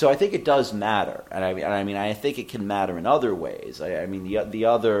 So I think it does matter, and I think it can matter in other ways. The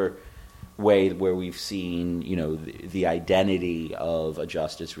other way where we've seen the identity of a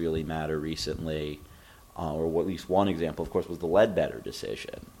justice really matter recently, or at least one example, of course, was the Ledbetter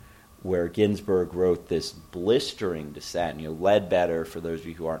decision, where Ginsburg wrote this blistering dissent. Ledbetter, for those of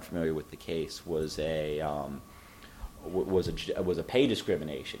you who aren't familiar with the case, was a pay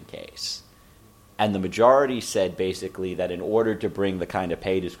discrimination case. And the majority said basically that in order to bring the kind of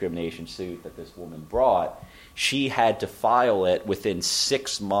pay discrimination suit that this woman brought, she had to file it within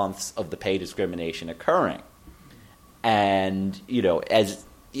 6 months of the pay discrimination occurring. And,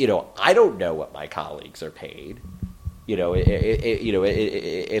 I don't know what my colleagues are paid.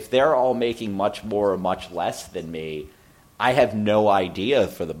 If they're all making much more or much less than me, I have no idea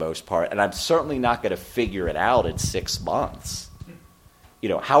for the most part, and I'm certainly not going to figure it out in 6 months.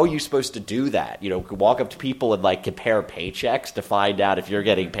 How are you supposed to do that? Walk up to people and compare paychecks to find out if you're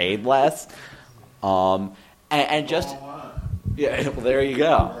getting paid less, and just well, there you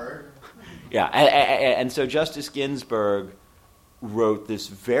go. Yeah, and so Justice Ginsburg wrote this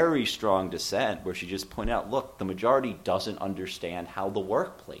very strong dissent where she just pointed out, look, the majority doesn't understand how the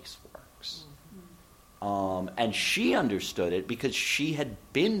workplace works. And she understood it because she had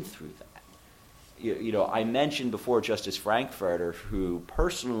been through that. I mentioned before Justice Frankfurter, who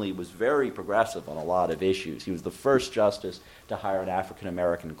personally was very progressive on a lot of issues. He was the first justice to hire an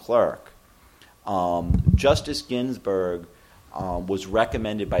African-American clerk. Justice Ginsburg was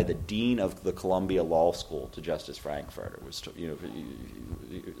recommended by the dean of the Columbia Law School to Justice Frankfurter.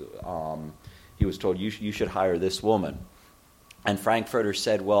 He was told, you should hire this woman. And Frankfurter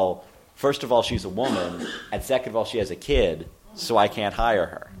said, well, first of all, she's a woman, and second of all, she has a kid, so I can't hire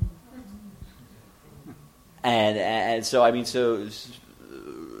her. And so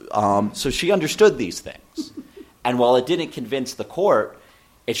she understood these things. And while it didn't convince the court,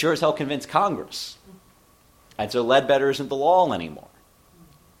 it sure as hell convinced Congress. And so Ledbetter isn't the law anymore.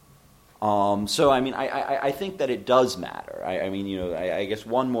 So, I mean, I think that it does matter. I mean, you know, I guess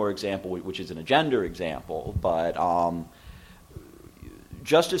one more example, which isn't a gender example, but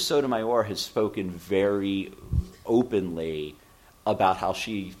Justice Sotomayor has spoken very openly about how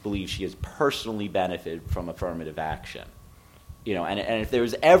she believes she has personally benefited from affirmative action. You know, and if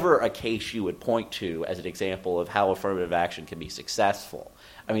there's ever a case you would point to as an example of how affirmative action can be successful,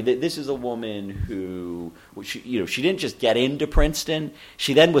 I mean, this is a woman who, she didn't just get into Princeton.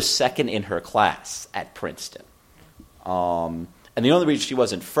 She then was second in her class at Princeton. And the only reason she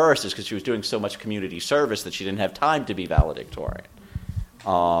wasn't first is because she was doing so much community service that she didn't have time to be valedictorian.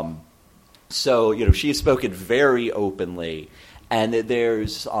 So, you know, she has spoken very openly. And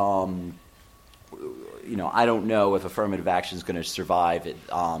there's, you know, I don't know if affirmative action is going to survive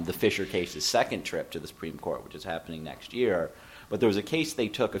the Fisher case's second trip to the Supreme Court, which is happening next year. But there was a case they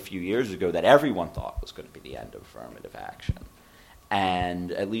took a few years ago that everyone thought was going to be the end of affirmative action.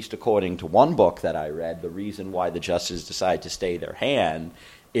 And at least according to one book that I read, the reason why the justices decided to stay their hand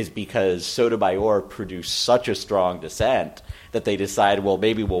is because Sotomayor produced such a strong dissent that they decided, well,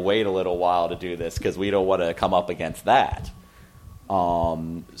 maybe we'll wait a little while to do this because we don't want to come up against that.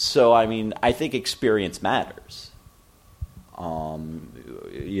 So, I mean, I think experience matters.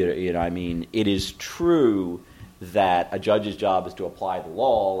 You know, I mean, it is true that a judge's job is to apply the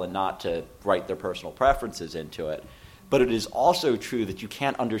law and not to write their personal preferences into it. But it is also true that you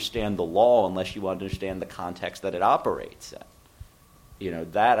can't understand the law unless you understand the context that it operates in. You know,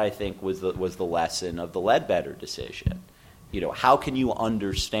 that I think was the lesson of the Ledbetter decision. You know, how can you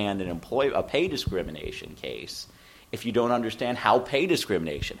understand a pay discrimination case if you don't understand how pay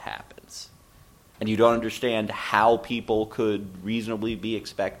discrimination happens? And you don't understand how people could reasonably be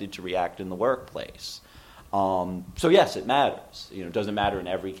expected to react in the workplace. So yes, it matters. You know, it doesn't matter in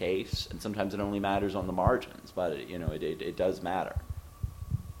every case, and sometimes it only matters on the margins. But it does matter.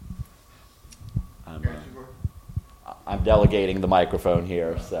 I'm delegating the microphone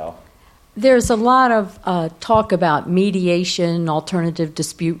here, so. There's a lot of talk about mediation, alternative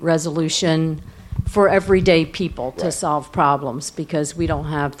dispute resolution for everyday people to solve problems because we don't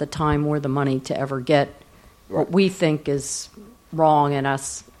have the time or the money to ever get what we think is wrong in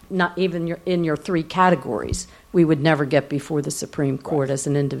us. Not even in your three categories, we would never get before the Supreme Court as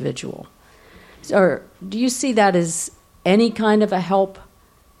an individual. So, do you see that as any kind of a help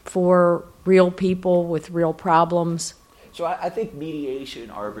for real people with real problems? So I think mediation,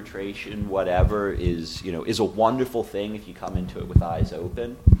 arbitration, whatever is a wonderful thing if you come into it with eyes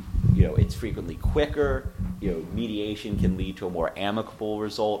open. You know, it's frequently quicker. You know, mediation can lead to a more amicable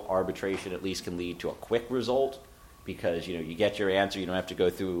result. Arbitration at least can lead to a quick result. Because, you know, you get your answer, you don't have to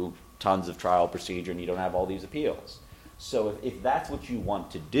go through tons of trial procedure, and you don't have all these appeals. So if that's what you want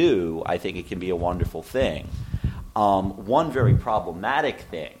to do, I think it can be a wonderful thing. One very problematic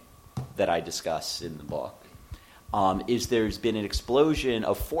thing that I discuss in the book is there's been an explosion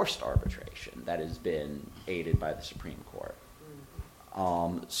of forced arbitration that has been aided by the Supreme Court.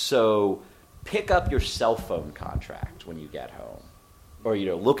 So pick up your cell phone contract when you get home. Or, you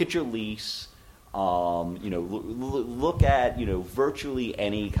know, look at your lease. Look at virtually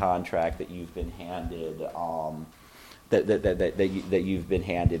any contract that you've been handed, that you've been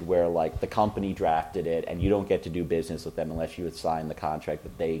handed, where like the company drafted it and you don't get to do business with them unless you had signed the contract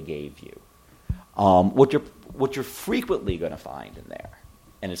that they gave you. What you're frequently going to find in there,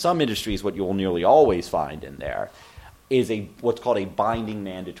 and in some industries, what you'll nearly always find in there, is what's called a binding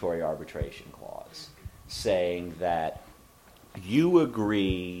mandatory arbitration clause, saying that you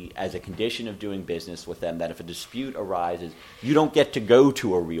agree as a condition of doing business with them that if a dispute arises, you don't get to go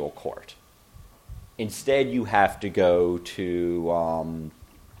to a real court. Instead, you have to go to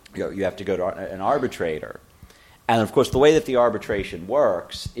an arbitrator. And of course, the way that the arbitration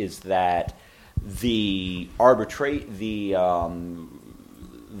works is that the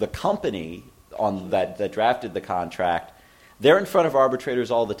company that drafted the contract, they're in front of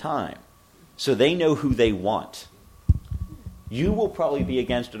arbitrators all the time, so they know who they want. You will probably be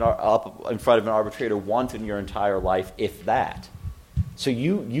up in front of an arbitrator once in your entire life, if that. So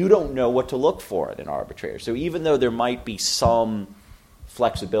you don't know what to look for in an arbitrator. So even though there might be some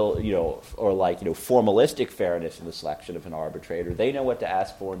flexibility, or formalistic fairness in the selection of an arbitrator, they know what to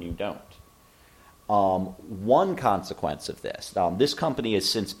ask for and you don't. One consequence of this company has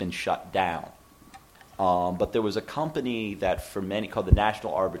since been shut down. But there was a company that called the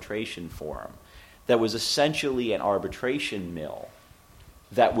National Arbitration Forum, that was essentially an arbitration mill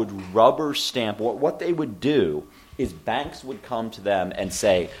that would rubber stamp. What they would do is banks would come to them and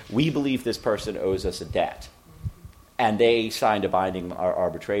say, we believe this person owes us a debt. and they signed a binding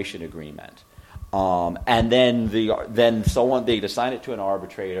arbitration agreement. And then they'd assign it to an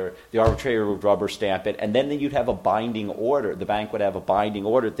arbitrator. The arbitrator would rubber stamp it, and then you'd have a binding order. The bank would have a binding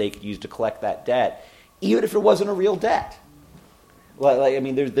order that they could use to collect that debt, even if it wasn't a real debt.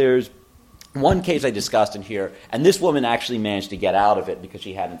 There's one case I discussed in here, and this woman actually managed to get out of it because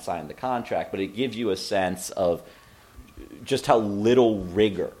she hadn't signed the contract, but it gives you a sense of just how little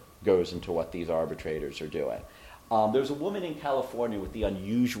rigor goes into what these arbitrators are doing. There's a woman in California with the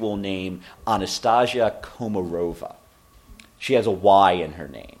unusual name Anastasia Komarova. She has a Y in her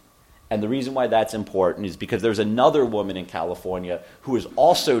name. And the reason why that's important is because there's another woman in California who is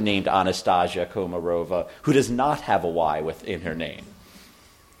also named Anastasia Komarova who does not have a Y in her name.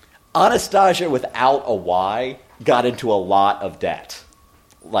 Anastasia without a Y got into a lot of debt,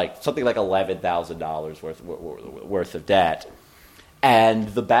 something like $11,000 worth of debt. And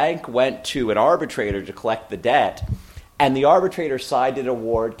the bank went to an arbitrator to collect the debt, and the arbitrator signed an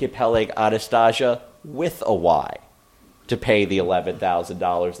award compelling Anastasia with a Y to pay the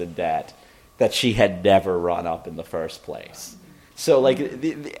 $11,000 in debt that she had never run up in the first place. So,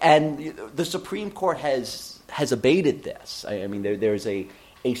 the Supreme Court has abated this. There's a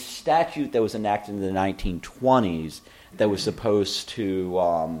statute that was enacted in the 1920s that was supposed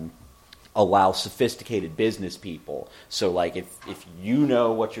to allow sophisticated business people. So, if you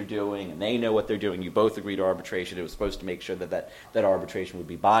know what you're doing and they know what they're doing, you both agree to arbitration. It was supposed to make sure that arbitration would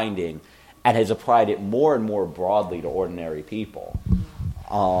be binding, and has applied it more and more broadly to ordinary people.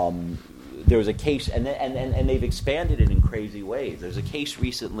 There was a case, and they've expanded it in crazy ways. There's a case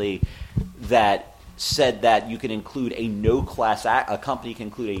recently that said that you can include a company can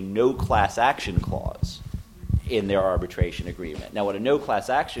include a no class action clause in their arbitration agreement. Now, what a no class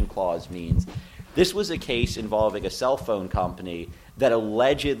action clause means, this was a case involving a cell phone company that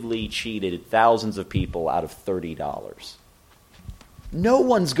allegedly cheated thousands of people out of $30. No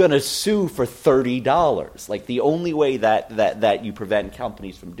one's going to sue for $30. The only way that you prevent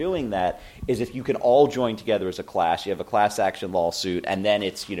companies from doing that is if you can all join together as a class. You have a class action lawsuit, and then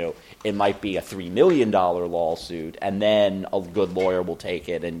it might be a $3 million lawsuit, and then a good lawyer will take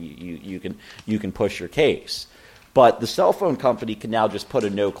it, and you can push your case. But the cell phone company can now just put a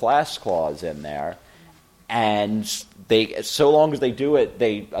no class clause in there, and so long as they do it,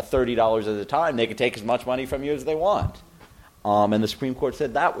 $30 at a time, they can take as much money from you as they want. And the Supreme Court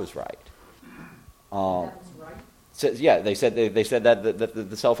said that was right. That was right? They said that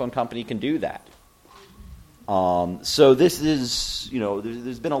the cell phone company can do that. So this is,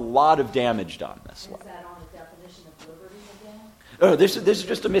 there's been a lot of damage done this way. Is that on the definition of liberty again? Oh, this is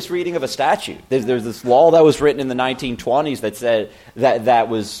just a misreading of a statute. There's this law that was written in the 1920s that said that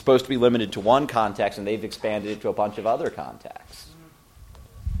was supposed to be limited to one context, and they've expanded it to a bunch of other contexts.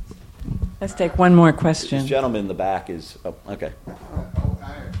 Let's take one more question. This gentleman in the back is... Oh, okay.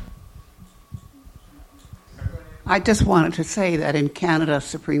 I just wanted to say that in Canada,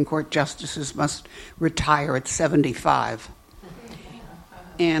 Supreme Court justices must retire at 75.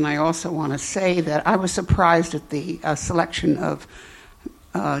 And I also want to say that I was surprised at the selection of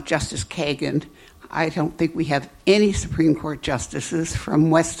Justice Kagan. I don't think we have any Supreme Court justices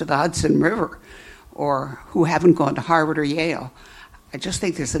from west of the Hudson River or who haven't gone to Harvard or Yale. I just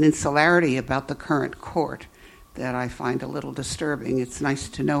think there's an insularity about the current court that I find a little disturbing. It's nice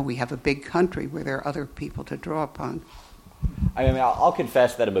to know we have a big country where there are other people to draw upon. I'll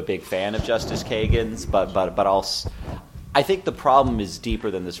confess that I'm a big fan of Justice Kagan's, but I think the problem is deeper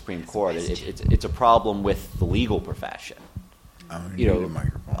than the Supreme Court. It's a problem with the legal profession.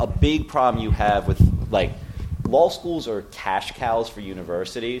 A big problem you have with law schools are cash cows for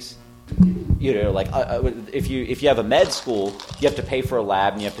universities. If you have a med school, you have to pay for a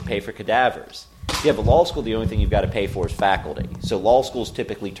lab and you have to pay for cadavers. If you have a law school, the only thing you've got to pay for is faculty. So law schools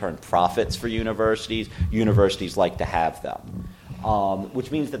typically turn profits for universities. Universities like to have them,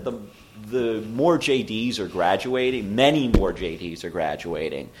 which means that the more JDs are graduating, many more JDs are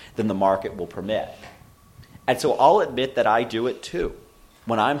graduating than the market will permit. And so I'll admit that I do it too.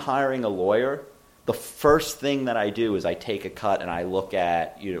 When I'm hiring a lawyer, the first thing that I do is I take a cut and I look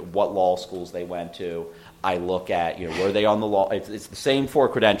at what law schools they went to. I look at were they on the law. It's the same 4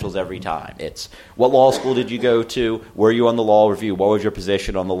 credentials every time. It's what law school did you go to? Were you on the law review? What was your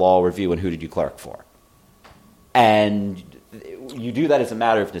position on the law review? And who did you clerk for? And you do that as a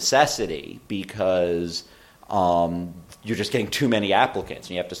matter of necessity because you're just getting too many applicants,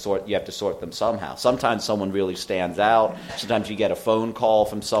 and you have to sort them somehow. Sometimes someone really stands out. Sometimes you get a phone call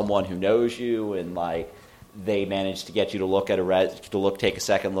from someone who knows you, and they manage to get you to take a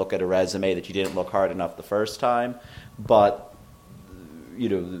second look at a resume that you didn't look hard enough the first time. But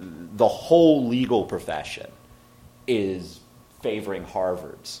the whole legal profession is favoring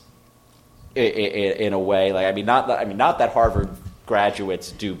Harvard's in a way. Like, not that Harvard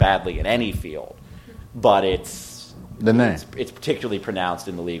graduates do badly in any field, but it's particularly pronounced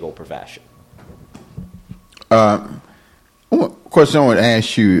in the legal profession. Question I would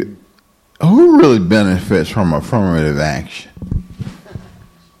ask you: who really benefits from affirmative action?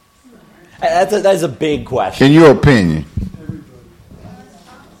 That's a big question. In your opinion?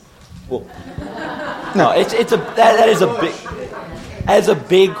 Well, no, that is a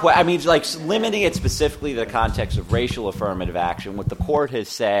big question. I mean, like limiting it specifically to the context of racial affirmative action. What the court has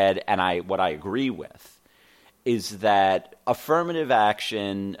said, and what I agree with, is that affirmative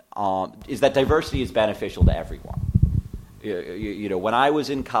action is that diversity is beneficial to everyone. You know, when I was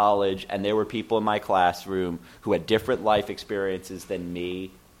in college and there were people in my classroom who had different life experiences than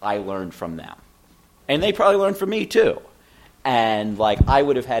me, I learned from them. And they probably learned from me too. And like I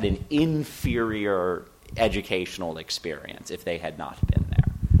would have had an inferior educational experience if they had not been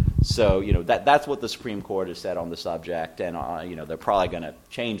there. So, you know, that's what the Supreme Court has said on the subject, and you know, they're probably going to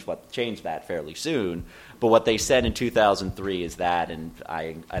change that fairly soon. But what they said in 2003 is that, and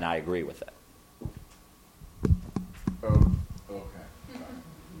I agree with it.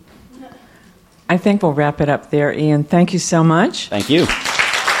 I think we'll wrap it up there, Ian. Thank you so much. Thank you.